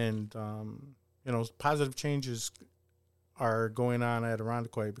 And positive changes are going on at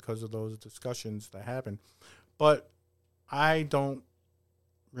Irondequoit because of those discussions that happened. But I don't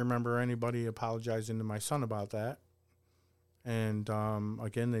remember anybody apologizing to my son about that. And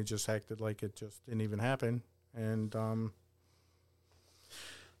again, they just acted like it just didn't even happen. And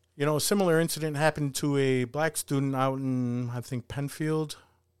a similar incident happened to a black student out in, I think, Penfield,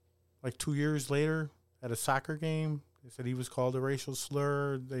 like 2 years later at a soccer game. They said he was called a racial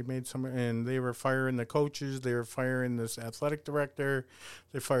slur. And they were firing the coaches. They were firing this athletic director.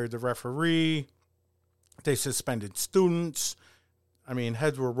 They fired the referee. They suspended students. I mean,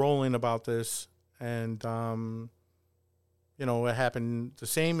 heads were rolling about this. And, it happened, the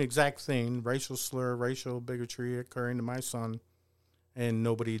same exact thing, racial slur, racial bigotry occurring to my son. And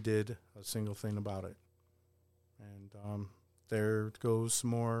nobody did a single thing about it. And there goes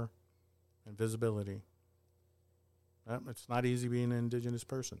some more invisibility. It's not easy being an Indigenous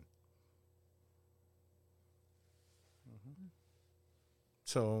person. Mm-hmm.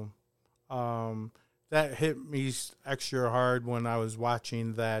 So that hit me extra hard when I was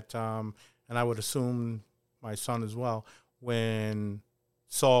watching that, and I would assume my son as well, when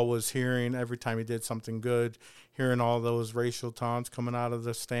Saul was hearing every time he did something good, hearing all those racial taunts coming out of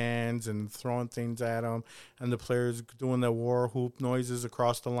the stands and throwing things at him, and the players doing the war whoop noises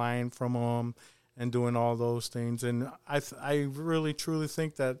across the line from him and doing all those things. And I really, truly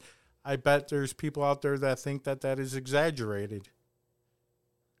think that I bet there's people out there that think that that is exaggerated.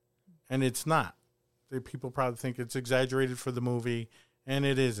 And it's not. The people probably think it's exaggerated for the movie, and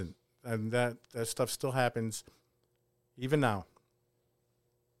it isn't. And that stuff still happens even now.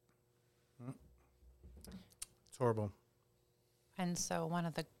 It's horrible. And so one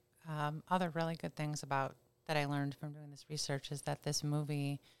of the other really good things about that I learned from doing this research is that this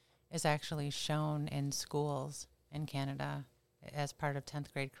movie is actually shown in schools in Canada as part of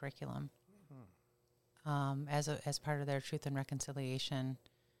 10th grade curriculum, as part of their Truth and Reconciliation,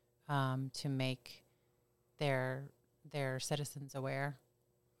 to make their citizens aware.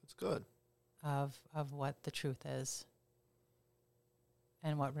 It's good. Of what the truth is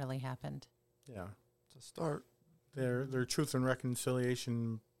and what really happened. Yeah. It's a start. Their Truth and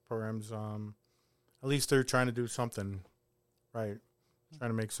Reconciliation programs, at least they're trying to do something right, trying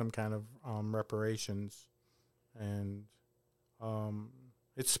to make some kind of reparations, and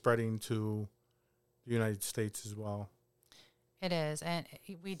it's spreading to the United States as well. It is, and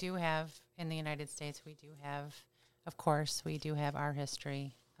we do have, in the United States, of course, we do have our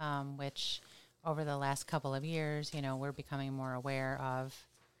history, which over the last couple of years, we're becoming more aware of.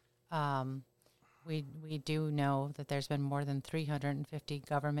 We do know that there's been more than 350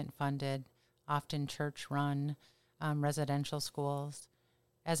 government-funded, often church-run residential schools.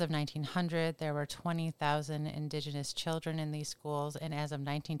 As of 1900, there were 20,000 Indigenous children in these schools, and as of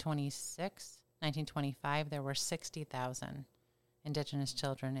 1925, there were 60,000 Indigenous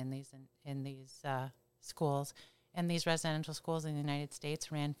children in these schools. And these residential schools in the United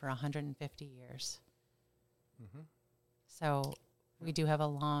States ran for 150 years. Mm-hmm. So we do have a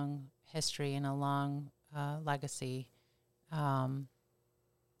long history and a long legacy, and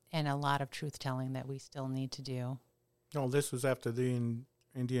a lot of truth-telling that we still need to do. No, this was after the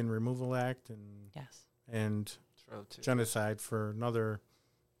Indian Removal Act and genocide for another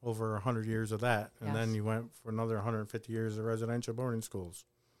over 100 years of that. And then you went for another 150 years of residential boarding schools.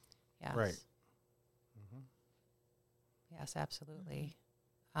 Yes. Right. Yes, absolutely.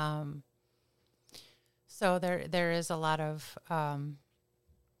 So there is a lot of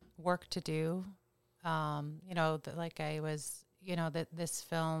work to do. That this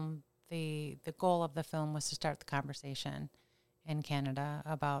film, the goal of the film was to start the conversation in Canada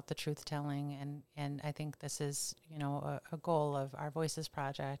about the truth telling, and I think this is a goal of Our Voices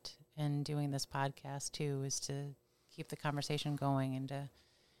Project and doing this podcast too, is to keep the conversation going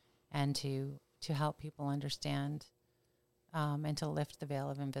and to help people understand. And to lift the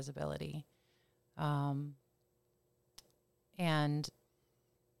veil of invisibility. And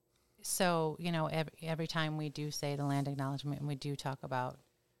so, every time we do say the land acknowledgement, and we do talk about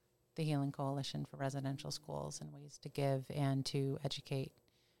the Healing Coalition for Residential Schools and ways to give and to educate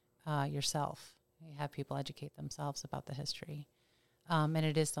yourself. You have people educate themselves about the history. And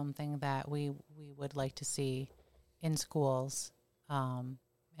it is something that we would like to see in schools and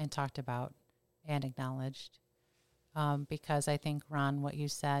talked about and acknowledged. Because I think, Ron, what you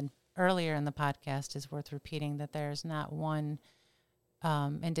said earlier in the podcast is worth repeating, that there's not one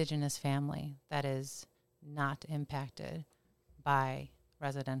Indigenous family that is not impacted by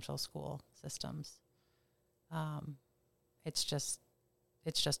residential school systems. It's just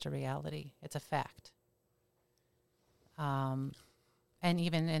a reality. It's a fact. And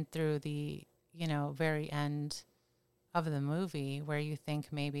even through the, very end of the movie, where you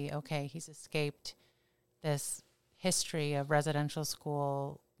think maybe, okay, he's escaped this history of residential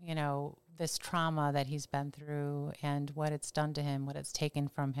school, this trauma that he's been through and what it's done to him, what it's taken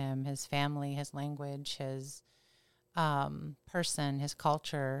from him, his family, his language, his person, his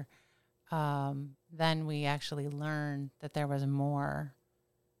culture, then we actually learn that there was more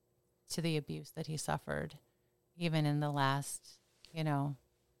to the abuse that he suffered, even in the last,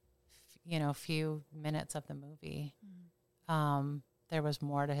 few minutes of the movie. There was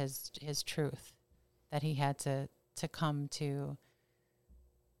more to his truth that he had to come to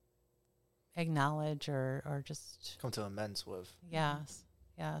acknowledge or just come to amends with. Yes.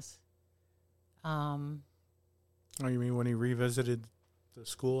 Oh, you mean when he revisited the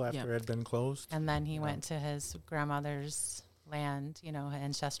school after it had been closed? And then he went to his grandmother's land,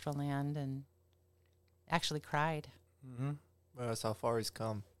 ancestral land, and actually cried. Mm-hmm. Well, that's how far he's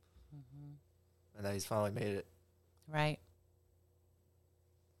come. Mm-hmm. And that he's finally made it. Right.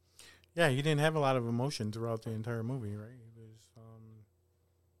 Yeah, he didn't have a lot of emotion throughout the entire movie, right?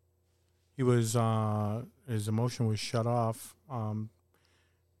 His emotion was shut off.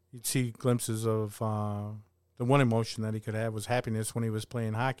 you'd see glimpses of the one emotion that he could have was happiness when he was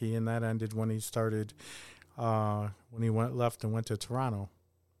playing hockey, and that ended when he started when he left and went to Toronto.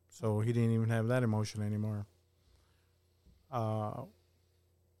 So he didn't even have that emotion anymore.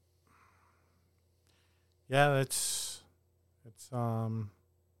 Yeah, it's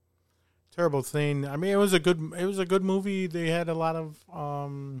terrible thing. I mean, it was a good movie. They had a lot of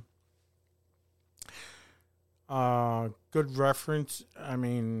good reference. I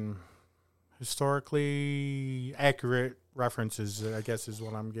mean, historically accurate references, I guess, is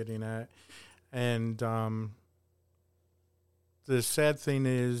what I'm getting at. And the sad thing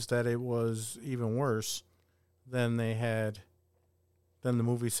is that it was even worse than the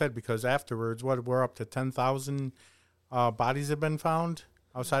movie said, because afterwards, we're up to 10,000 bodies have been found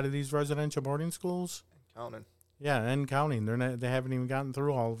outside of these residential boarding schools. Counting. Yeah, and counting. They haven't even gotten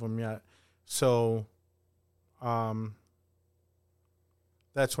through all of them yet. So,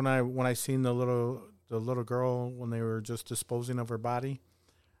 that's when I seen the little girl when they were just disposing of her body,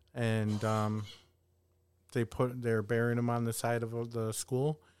 and they're burying him on the side of the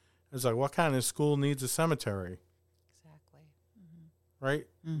school. It's like, what kind of school needs a cemetery? Exactly. Right?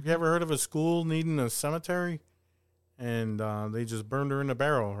 Mm-hmm. Have you ever heard of a school needing a cemetery? And they just burned her in a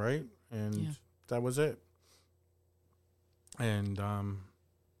barrel, right? And that was it. And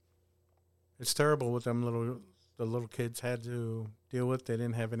it's terrible what the little kids had to deal with. They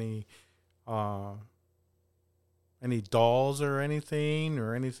didn't have any dolls or anything,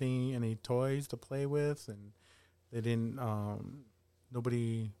 any toys to play with, and they didn't.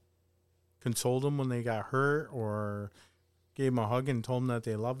 Nobody consoled them when they got hurt or gave them a hug and told them that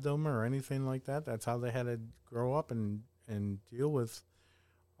they loved them or anything like that. That's how they had to grow up and deal with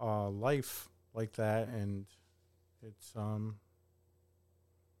life like that. And it's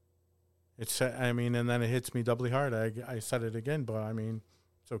I mean, and then it hits me doubly hard. I said it again, but I mean,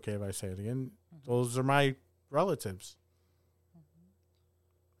 it's okay if I say it again. Mm-hmm. Those are my relatives.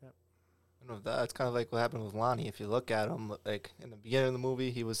 Yep. I know that's kind of like what happened with Lonnie. If you look at him, like in the beginning of the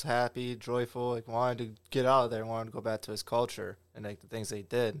movie, he was happy, joyful, like wanted to get out of there, wanted to go back to his culture and like the things they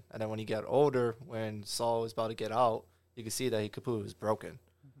did. And then when he got older, when Saul was about to get out, you could see that he completely was broken.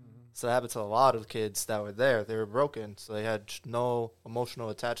 Mm-hmm. So that happened to a lot of kids that were there. They were broken, so they had no emotional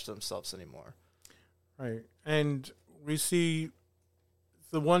attached to themselves anymore. Right. And we see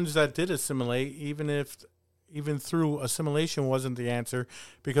the ones that did assimilate, even through assimilation wasn't the answer,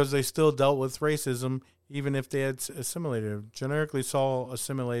 because they still dealt with racism, even if they had assimilated. Generically, Saul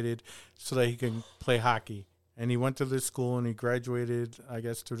assimilated so that he could play hockey. And he went to this school and he graduated, I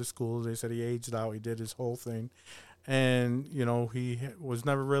guess, to the school. They said he aged out. He did his whole thing. And, he was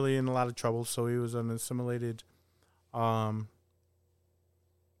never really in a lot of trouble, so he was an assimilated, I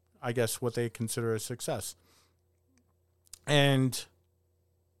guess, what they consider a success. And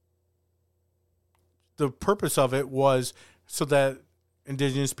the purpose of it was so that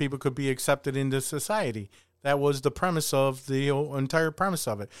indigenous people could be accepted into society. That was the premise of the entire premise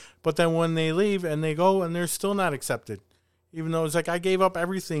of it. But then when they leave and they go and they're still not accepted, even though it's like I gave up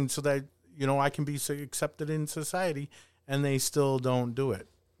everything so that I can be accepted in society, and they still don't do it,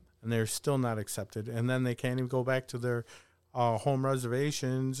 and they're still not accepted, and then they can't even go back to their home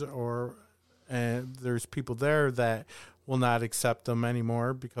reservations, and there's people there that will not accept them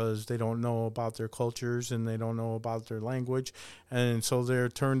anymore because they don't know about their cultures and they don't know about their language, and so they're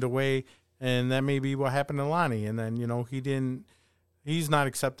turned away. And that may be what happened to Lonnie. And then he's not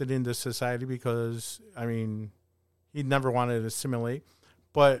accepted into society because he never wanted to assimilate,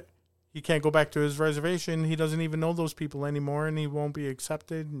 but he can't go back to his reservation. He doesn't even know those people anymore, and he won't be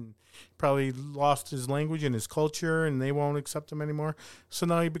accepted, and probably lost his language and his culture, and they won't accept him anymore. So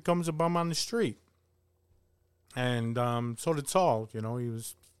now he becomes a bum on the street. And so did Saul. He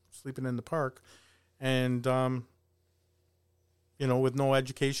was sleeping in the park, and with no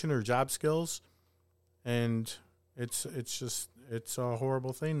education or job skills, and it's a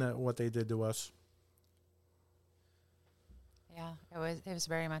horrible thing that what they did to us. Yeah, it was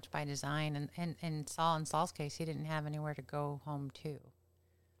very much by design, and in Saul's case, he didn't have anywhere to go home to.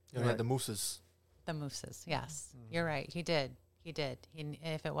 You had the mooses. The mooses, yes, You're right. He did.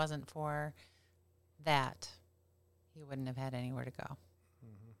 If it wasn't for that, he wouldn't have had anywhere to go.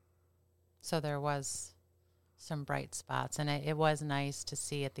 Mm-hmm. So there was some bright spots, and it was nice to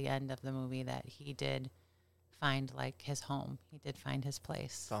see at the end of the movie that he did find like his home. He did find his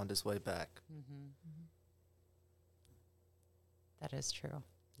place. Found his way back. Mm-hmm. Mm-hmm. That is true.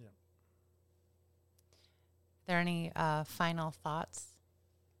 Yeah. Are there any final thoughts?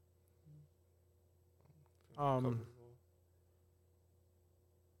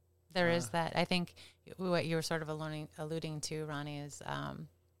 There is that. I think what you were sort of alluding to, Ronnie, is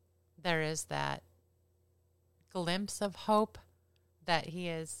there is that glimpse of hope that he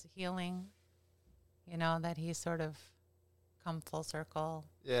is healing, that he's sort of come full circle.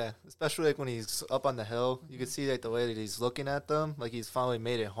 Yeah, especially like when he's up on the hill, you can see like the way that he's looking at them, like he's finally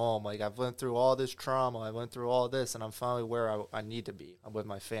made it home. Like, I've went through all this trauma, I went through all this, and I'm finally where I need to be. I'm with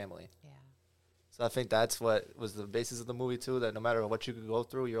my family. Yeah. So I think that's what was the basis of the movie too. That no matter what you could go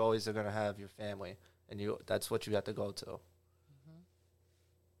through, you're always going to have your family, and that's what you have to go to. Mm-hmm.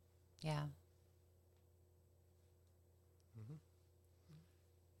 Yeah.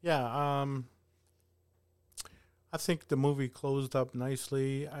 Yeah, I think the movie closed up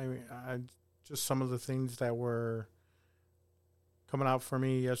nicely. I just some of the things that were coming out for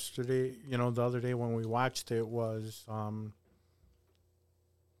me yesterday, the other day when we watched it was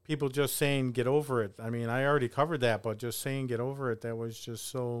people just saying get over it. I mean, I already covered that, but just saying get over it, that was just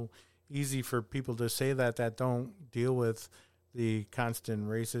so easy for people to say that don't deal with the constant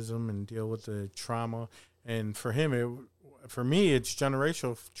racism and deal with the trauma. And for me, it's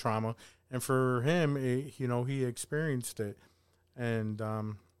generational trauma. And for him, he experienced it, and I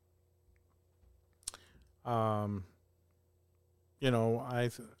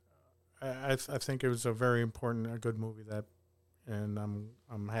think it was a very important, a good movie and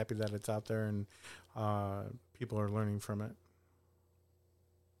I'm happy that it's out there and people are learning from it.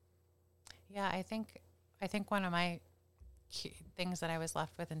 Yeah, I think one of my things that I was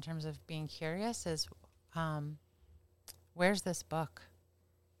left with in terms of being curious is, where's this book?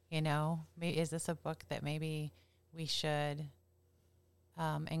 Is this a book that maybe we should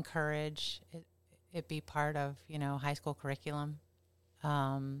encourage it be part of, high school curriculum?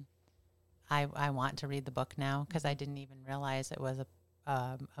 I want to read the book now because I didn't even realize it was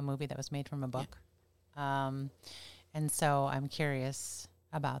a movie that was made from a book. And so I'm curious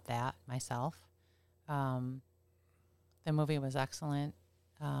about that myself. The movie was excellent,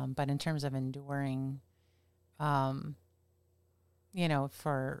 but in terms of enduring,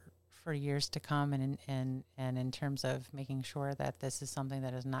 for years to come, and in terms of making sure that this is something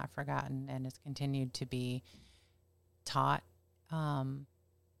that is not forgotten and is continued to be taught. I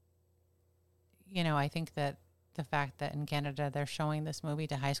think that the fact that in Canada they're showing this movie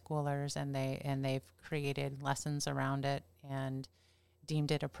to high schoolers and they've created lessons around it and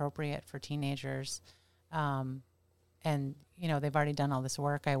deemed it appropriate for teenagers, and they've already done all this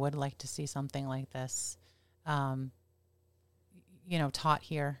work. I would like to see something like this taught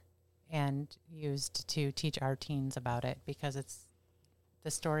here and used to teach our teens about it, because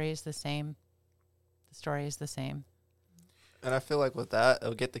the story is the same. The story is the same. And I feel like with that,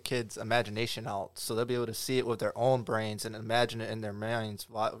 it'll get the kids' imagination out, so they'll be able to see it with their own brains and imagine it in their minds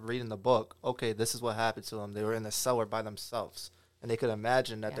while reading the book. Okay, this is what happened to them. They were in the cellar by themselves, and they could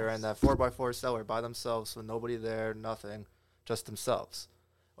imagine that they're in that 4x4 cellar by themselves with nobody there, nothing, just themselves.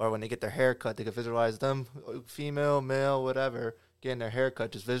 Or when they get their hair cut, they could visualize them, female, male, whatever, getting their hair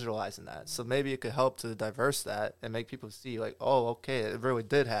cut, just visualizing that. So maybe it could help to diverse that and make people see, like, oh, okay, it really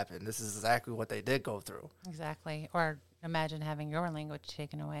did happen. This is exactly what they did go through. Exactly. Or imagine having your language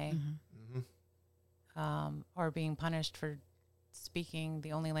taken away, or being punished for speaking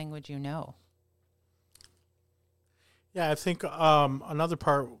the only language you know. Yeah, I think another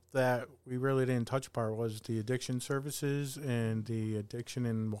part that we really didn't touch upon was the addiction services and the addiction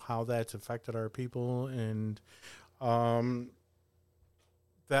and how that's affected our people. And that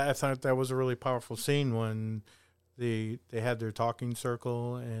I thought that was a really powerful scene when they had their talking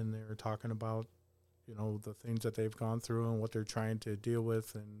circle and they were talking about, the things that they've gone through and what they're trying to deal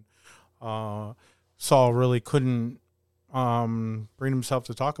with. And Saul really couldn't bring himself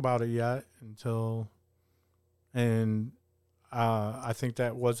to talk about it yet and I think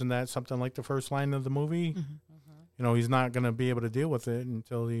wasn't that something like the first line of the movie? Mm-hmm. He's not going to be able to deal with it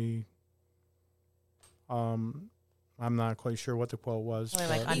until he, I'm not quite sure what the quote was. Well,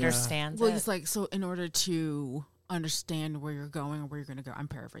 understands it. Well, it's like, so in order to understand where you're going or where you're going to go, I'm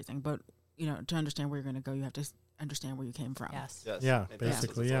paraphrasing, but to understand where you're going to go, you have to understand where you came from. Yes. Yeah,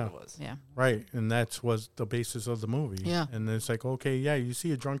 basically, yeah. Yeah. Right, and that was the basis of the movie. Yeah. And it's like, okay, yeah, you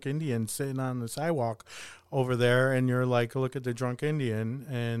see a drunk Indian sitting on the sidewalk over there, and you're like, look at the drunk Indian,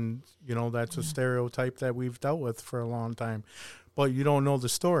 and, that's a stereotype that we've dealt with for a long time. But you don't know the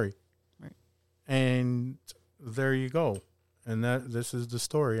story. Right. And there you go. And this is the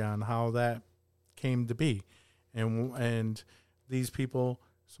story on how that came to be. And these people,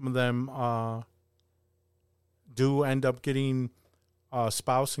 some of them do end up getting a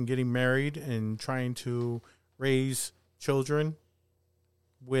spouse and getting married and trying to raise children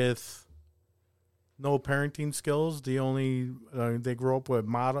with no parenting skills. They grew up with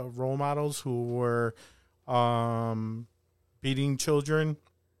role models who were beating children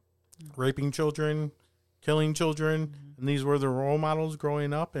raping children, killing children, and these were the role models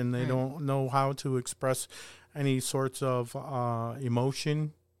growing up, and they don't know how to express any sorts of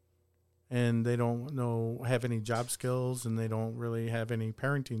emotion, and they don't have any job skills, and they don't really have any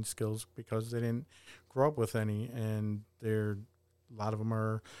parenting skills because they didn't grow up with any, and a lot of them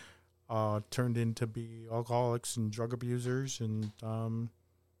are turned into be alcoholics and drug abusers, and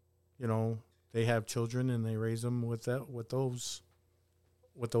they have children and they raise them with those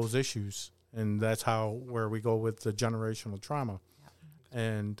issues, and that's where we go with the generational trauma. Yep.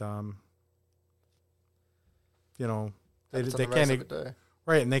 And they can't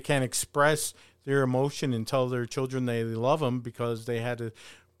right, and they can't express their emotion and tell their children they love them because they had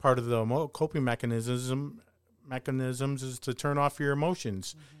part of the coping mechanisms is to turn off your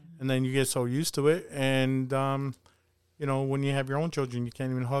emotions, and then you get so used to it, and when you have your own children, you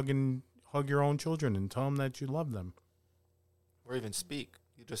can't even hug your own children and tell them that you love them, or even speak.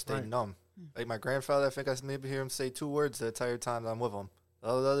 You just stay numb. Like my grandfather, I think I maybe hear him say 2 words the entire time I'm with him. The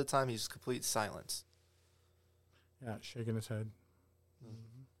other time, he's complete silence. Yeah, shaking his head.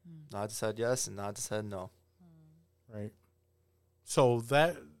 Nods his head yes, and nods his head no. Right. So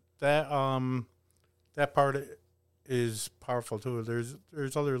that part is powerful too.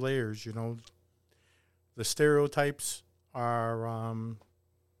 There's other layers. The stereotypes are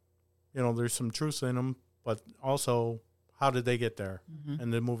there's some truth in them, but also how did they get there?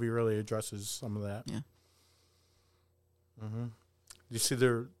 And the movie really addresses some of that. Yeah. You see,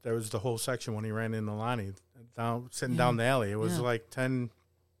 there was the whole section when he ran into Lonnie sitting down the alley. It was like 10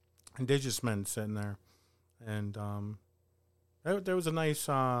 indigenous men sitting there, and there was a nice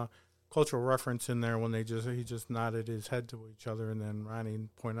cultural reference in there when he just nodded his head to each other, and then Ronnie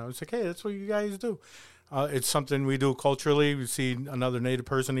pointed out, it's like, hey, that's what you guys do. It's something we do culturally. We see another Native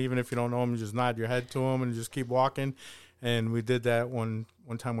person, even if you don't know them, you just nod your head to them and just keep walking. And we did that one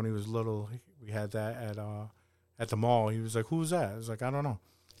time when he was little. We had that at the mall. He was like, "Who's that?" I was like, "I don't know."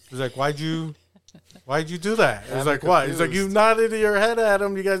 He was like, "Why'd you do that?" I was like, "What?" He's like, "You nodded your head at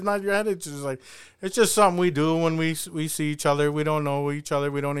him. You guys nod your head." It's just something we do when we see each other. We don't know each other.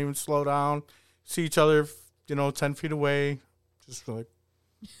 We don't even slow down. See each other, 10 feet away. Just like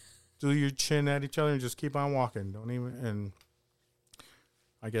do your chin at each other and just keep on walking. Don't even. And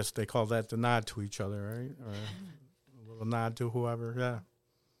I guess they call that the nod to each other, right? Or a little nod to whoever. Yeah.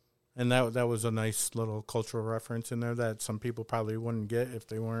 And that was a nice little cultural reference in there that some people probably wouldn't get if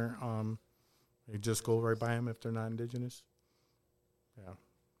they weren't. They just go right by them if they're not indigenous. Yeah.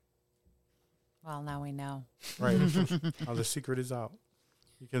 Well, now we know. Right. Now the secret is out.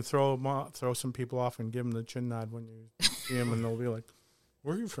 You can throw some people off and give them the chin nod when you see them, and they'll be like,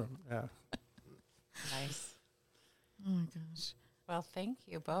 "Where are you from?" Yeah. Nice. Oh my gosh. Well, thank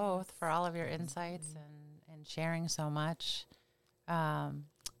you both for all of your insights and sharing so much. I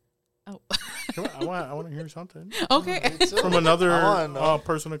want to hear something. Okay. From another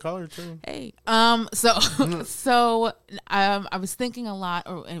person of color too. Hey. So I was thinking a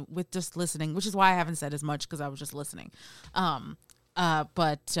lot with just listening, which is why I haven't said as much because I was just listening.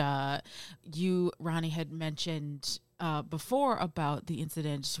 But you, Ronnie, had mentioned before about the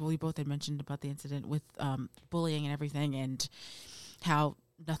incident. Well, we both had mentioned about the incident with bullying and everything, and how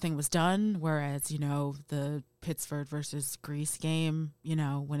nothing was done. Whereas, the Pittsburgh versus Greece game,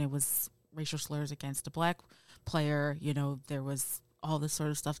 when it was racial slurs against a black player, there was all this sort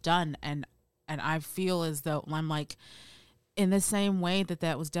of stuff done. And I feel as though I'm like, in the same way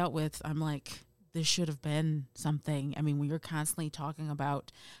that was dealt with, I'm like, this should have been something. I mean, we were constantly talking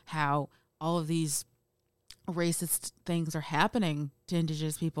about how all of these racist things are happening to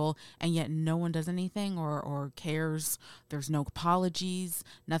indigenous people, and yet no one does anything or cares. There's no apologies,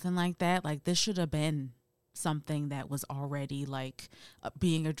 nothing like that. Like, this should have been something that was already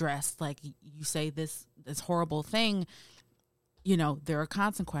being addressed. Like, you say this horrible thing, there are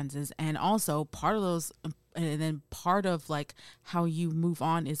consequences, and also part of those, and then part of how you move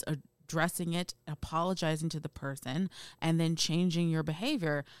on is addressing it, apologizing to the person, and then changing your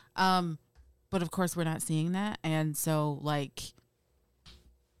behavior. But of course we're not seeing that. And so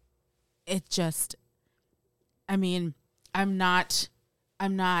it just, I mean, I'm not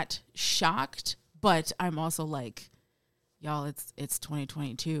shocked, but I'm also like, y'all, it's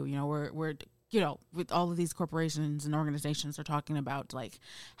 2022. We're with all of these corporations and organizations are talking about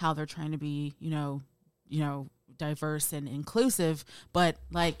how they're trying to be, diverse and inclusive, but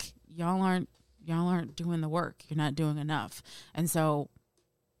y'all aren't doing the work. You're not doing enough. And so,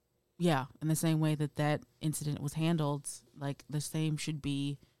 yeah, in the same way that incident was handled, the same should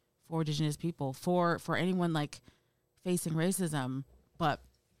be for indigenous people, for anyone facing racism.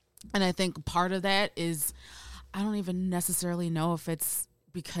 And I think part of that is, I don't even necessarily know if it's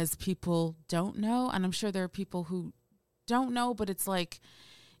because people don't know. And I'm sure there are people who don't know, but it's like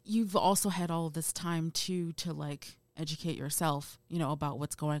you've also had all of this time to like educate yourself, you know, about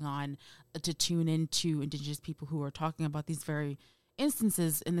what's going on, to tune into Indigenous people who are talking about these very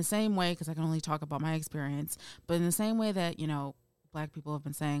instances in the same way, because I can only talk about my experience, but in the same way that, you know, Black people have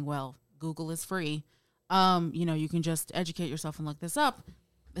been saying, well, Google is free. You know, you can just educate yourself and look this up.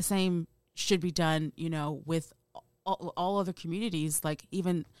 The same should be done, you know, with all other communities. Like,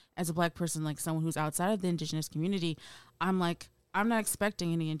 even as a Black person, like someone who's outside of the Indigenous community, I'm like, I'm not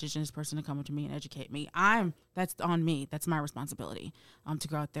expecting any Indigenous person to come up to me and educate me. That's on me. That's my responsibility, to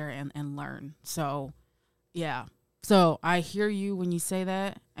go out there and learn. So, yeah. So I hear you when you say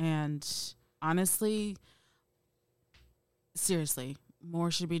that. And honestly, seriously,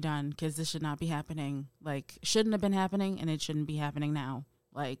 more should be done, because this should not be happening. Like, shouldn't have been happening, and it shouldn't be happening now.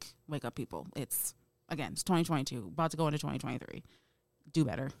 Like, wake up, people. It's 2022, about to go into 2023. Do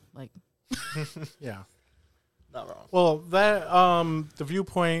better. Like, Yeah. Not wrong. Well, that the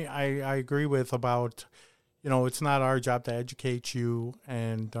viewpoint I agree with about, you know, it's not our job to educate you,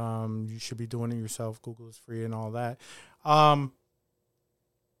 and you should be doing it yourself. Google is free and all that.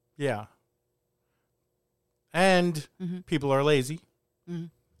 Yeah. And people are lazy,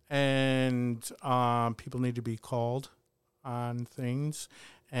 and people need to be called on things,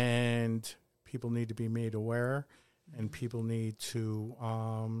 and people need to be made aware, and people need to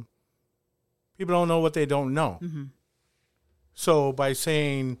people don't know what they don't know. So by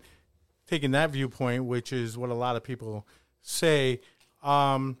taking that viewpoint, which is what a lot of people say,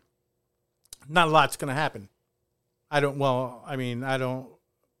 not a lot's going to happen.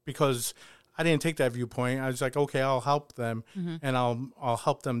 Because I didn't take that viewpoint. I was like, okay, I'll help them, and I'll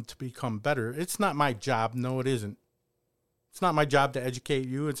help them to become better. It's not my job. No, it isn't. It's not my job to educate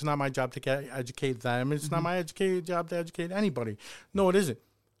you. It's not my job to educate them. It's not my job to educate anybody. No, it isn't.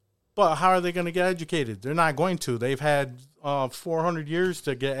 But how are they going to get educated? They're not going to. They've had 400 years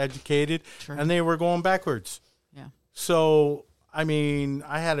to get educated, and they were going backwards. Yeah. So, I mean,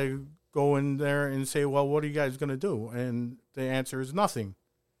 I had to go in there and say, well, what are you guys going to do? And the answer is nothing.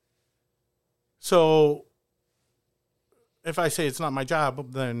 So if I say it's not my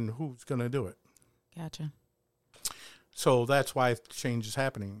job, then who's going to do it? Gotcha. So that's why change is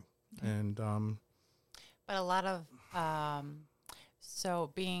happening. And but a lot of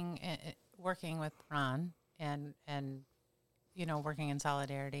so working with Ron and you know, working in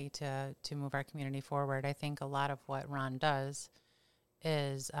solidarity to move our community forward, I think a lot of what Ron does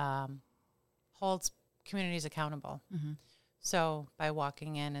is holds communities accountable. So by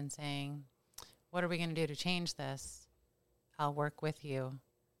walking in and saying, what are we going to do to change this? I'll work with you.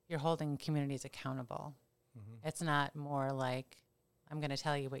 You're holding communities accountable. It's not more like, I'm going to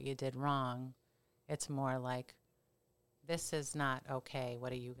tell you what you did wrong. It's more like, this is not okay.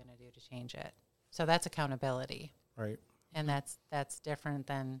 What are you going to do to change it? So that's accountability. right. And that's different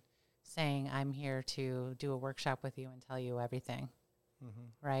than saying, I'm here to do a workshop with you and tell you everything.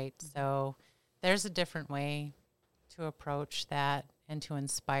 Right? So there's a different way to approach that and to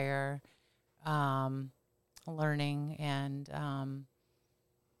inspire learning and,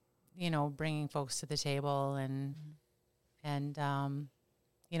 you know, bringing folks to the table and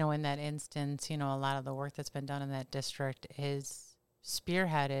you know, in that instance, you know, a lot of the work that's been done in that district is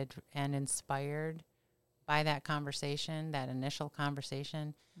spearheaded and inspired by that conversation, that initial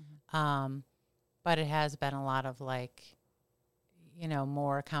conversation. But it has been a lot of, like, you know,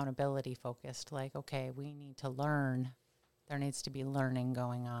 more accountability focused, like, okay, we need to learn. There needs to be learning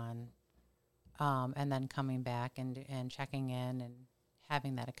going on. And then coming back and checking in and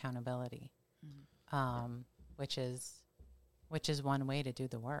having that accountability, which is one way to do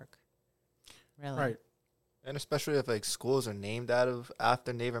the work, really. Right. And especially if like schools are named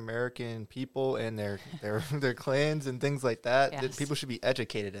after Native American people and their clans and things like that, Yes. that people should be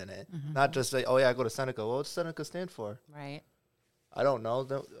educated in it. Not just say, oh yeah, I go to Seneca. Well, what's Seneca stand for? Right. I don't know.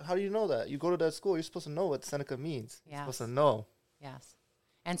 How do you know that? You go to that school, you're supposed to know what Seneca means. You're supposed to know. Yes.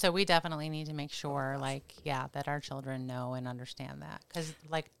 And so we definitely need to make sure, like, yeah, that our children know and understand that. Because,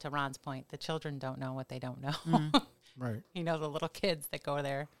 like, to Ron's point, the children don't know what they don't know. Right. You know, the little kids that go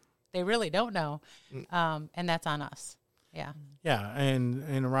there, they really don't know. And that's on us. Yeah. Yeah. And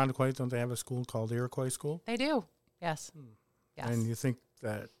in Irondequoit, don't they have a school called Iroquois School? They do. Yes. Yes. And you think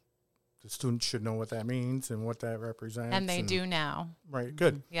that the students should know what that means and what that represents. And they do now. Right.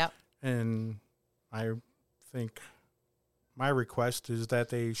 Good. Yep. And I think my request is that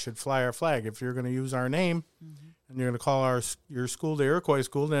they should fly our flag. If you're going to use our name and you're going to call your school the Iroquois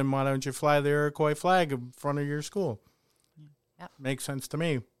School, then why don't you fly the Iroquois flag in front of your school? Makes sense to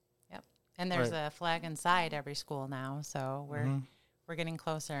me. Yep. And there's a flag inside every school now, so we're getting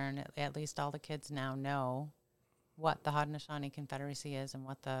closer, and at least all the kids now know what the Haudenosaunee Confederacy is and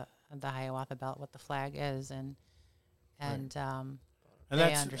what the Hiawatha Belt, what the flag is, and And they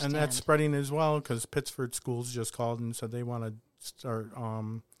that's understand. spreading as well, because Pittsford schools just called and said they want to start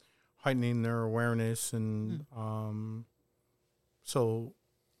heightening their awareness, and so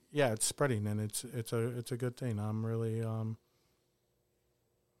yeah, it's spreading, and it's a good thing. I'm really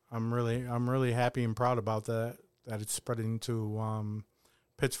happy and proud about that it's spreading to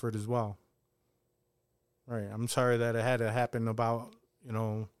Pittsford as well. Right. I'm sorry that it had to happen about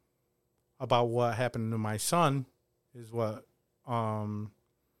what happened to my son is what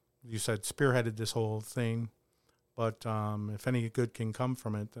you said spearheaded this whole thing. But if any good can come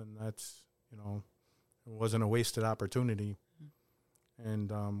from it, then that's, it wasn't a wasted opportunity.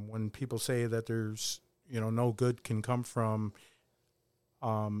 And when people say that there's, no good can come from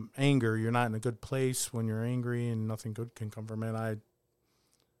anger, you're not in a good place when you're angry, and nothing good can come from it.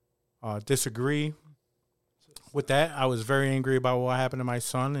 I disagree with that. I was very angry about what happened to my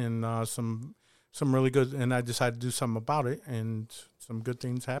son, and some really good, and I decided to do something about it, and some good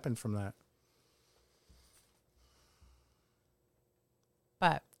things happened from that.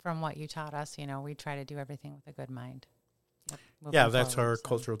 But from what you taught us, we try to do everything with a good mind. Yeah, that's forward, our so.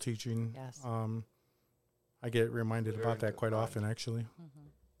 cultural teaching. Yes. I get reminded about that quite often, actually.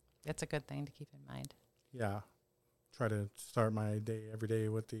 It's a good thing to keep in mind. Yeah. Try to start my day every day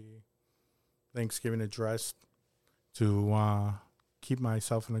with the Thanksgiving address to keep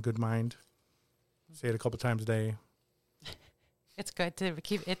myself in a good mind. Say it a couple times a day. It's good to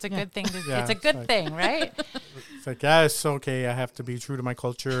keep. It's a good thing. Yeah, it's a good thing, right? It's like, yeah, it's okay. I have to be true to my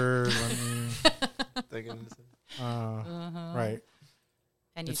culture. Right.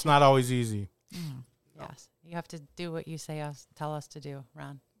 And it's not always easy. Yes, you have to do what you tell us to do,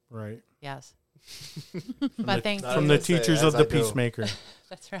 Ron. Right. Yes. But thank you. From the teachers of the Peacemaker.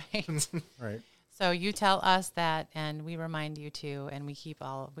 That's right. Right. So you tell us that, and we remind you too, and we keep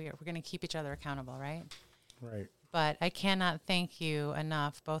we're going to keep each other accountable, right? Right. But I cannot thank you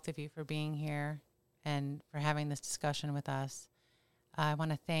enough, both of you, for being here and for having this discussion with us. I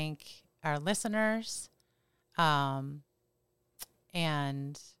want to thank our listeners, and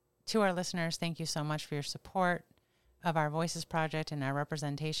to our listeners, thank you so much for your support of our Voices Project and our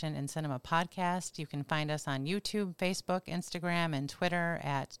Representation in Cinema podcast. You can find us on YouTube, Facebook, Instagram, and Twitter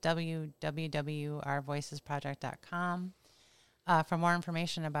at www.ourvoicesproject.com. For more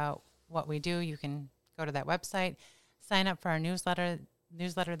information about what we do, you can go to that website. Sign up for our newsletter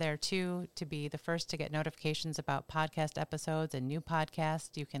there too, to be the first to get notifications about podcast episodes and new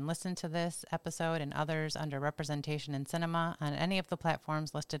podcasts. You can listen to this episode and others under Representation in Cinema on any of the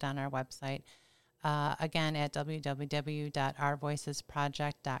platforms listed on our website. Again, at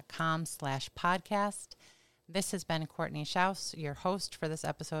www.ourvoicesproject.com/podcast. This has been Courtney Schaus, your host for this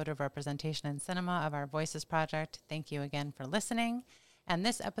episode of Representation in Cinema of Our Voices Project. Thank you again for listening. And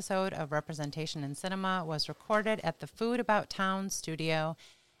this episode of Representation in Cinema was recorded at the Food About Town studio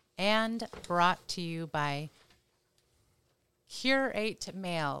and brought to you by Curate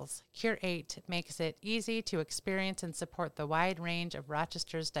Meals. Curate makes it easy to experience and support the wide range of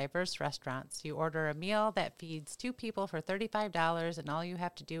Rochester's diverse restaurants. You order a meal that feeds 2 people for $35, and all you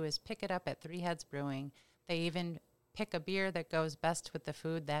have to do is pick it up at Three Heads Brewing. They even pick a beer that goes best with the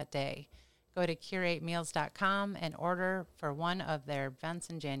food that day. Go to curatemeals.com and order for one of their events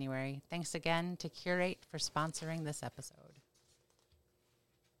in January. Thanks again to Curate for sponsoring this episode.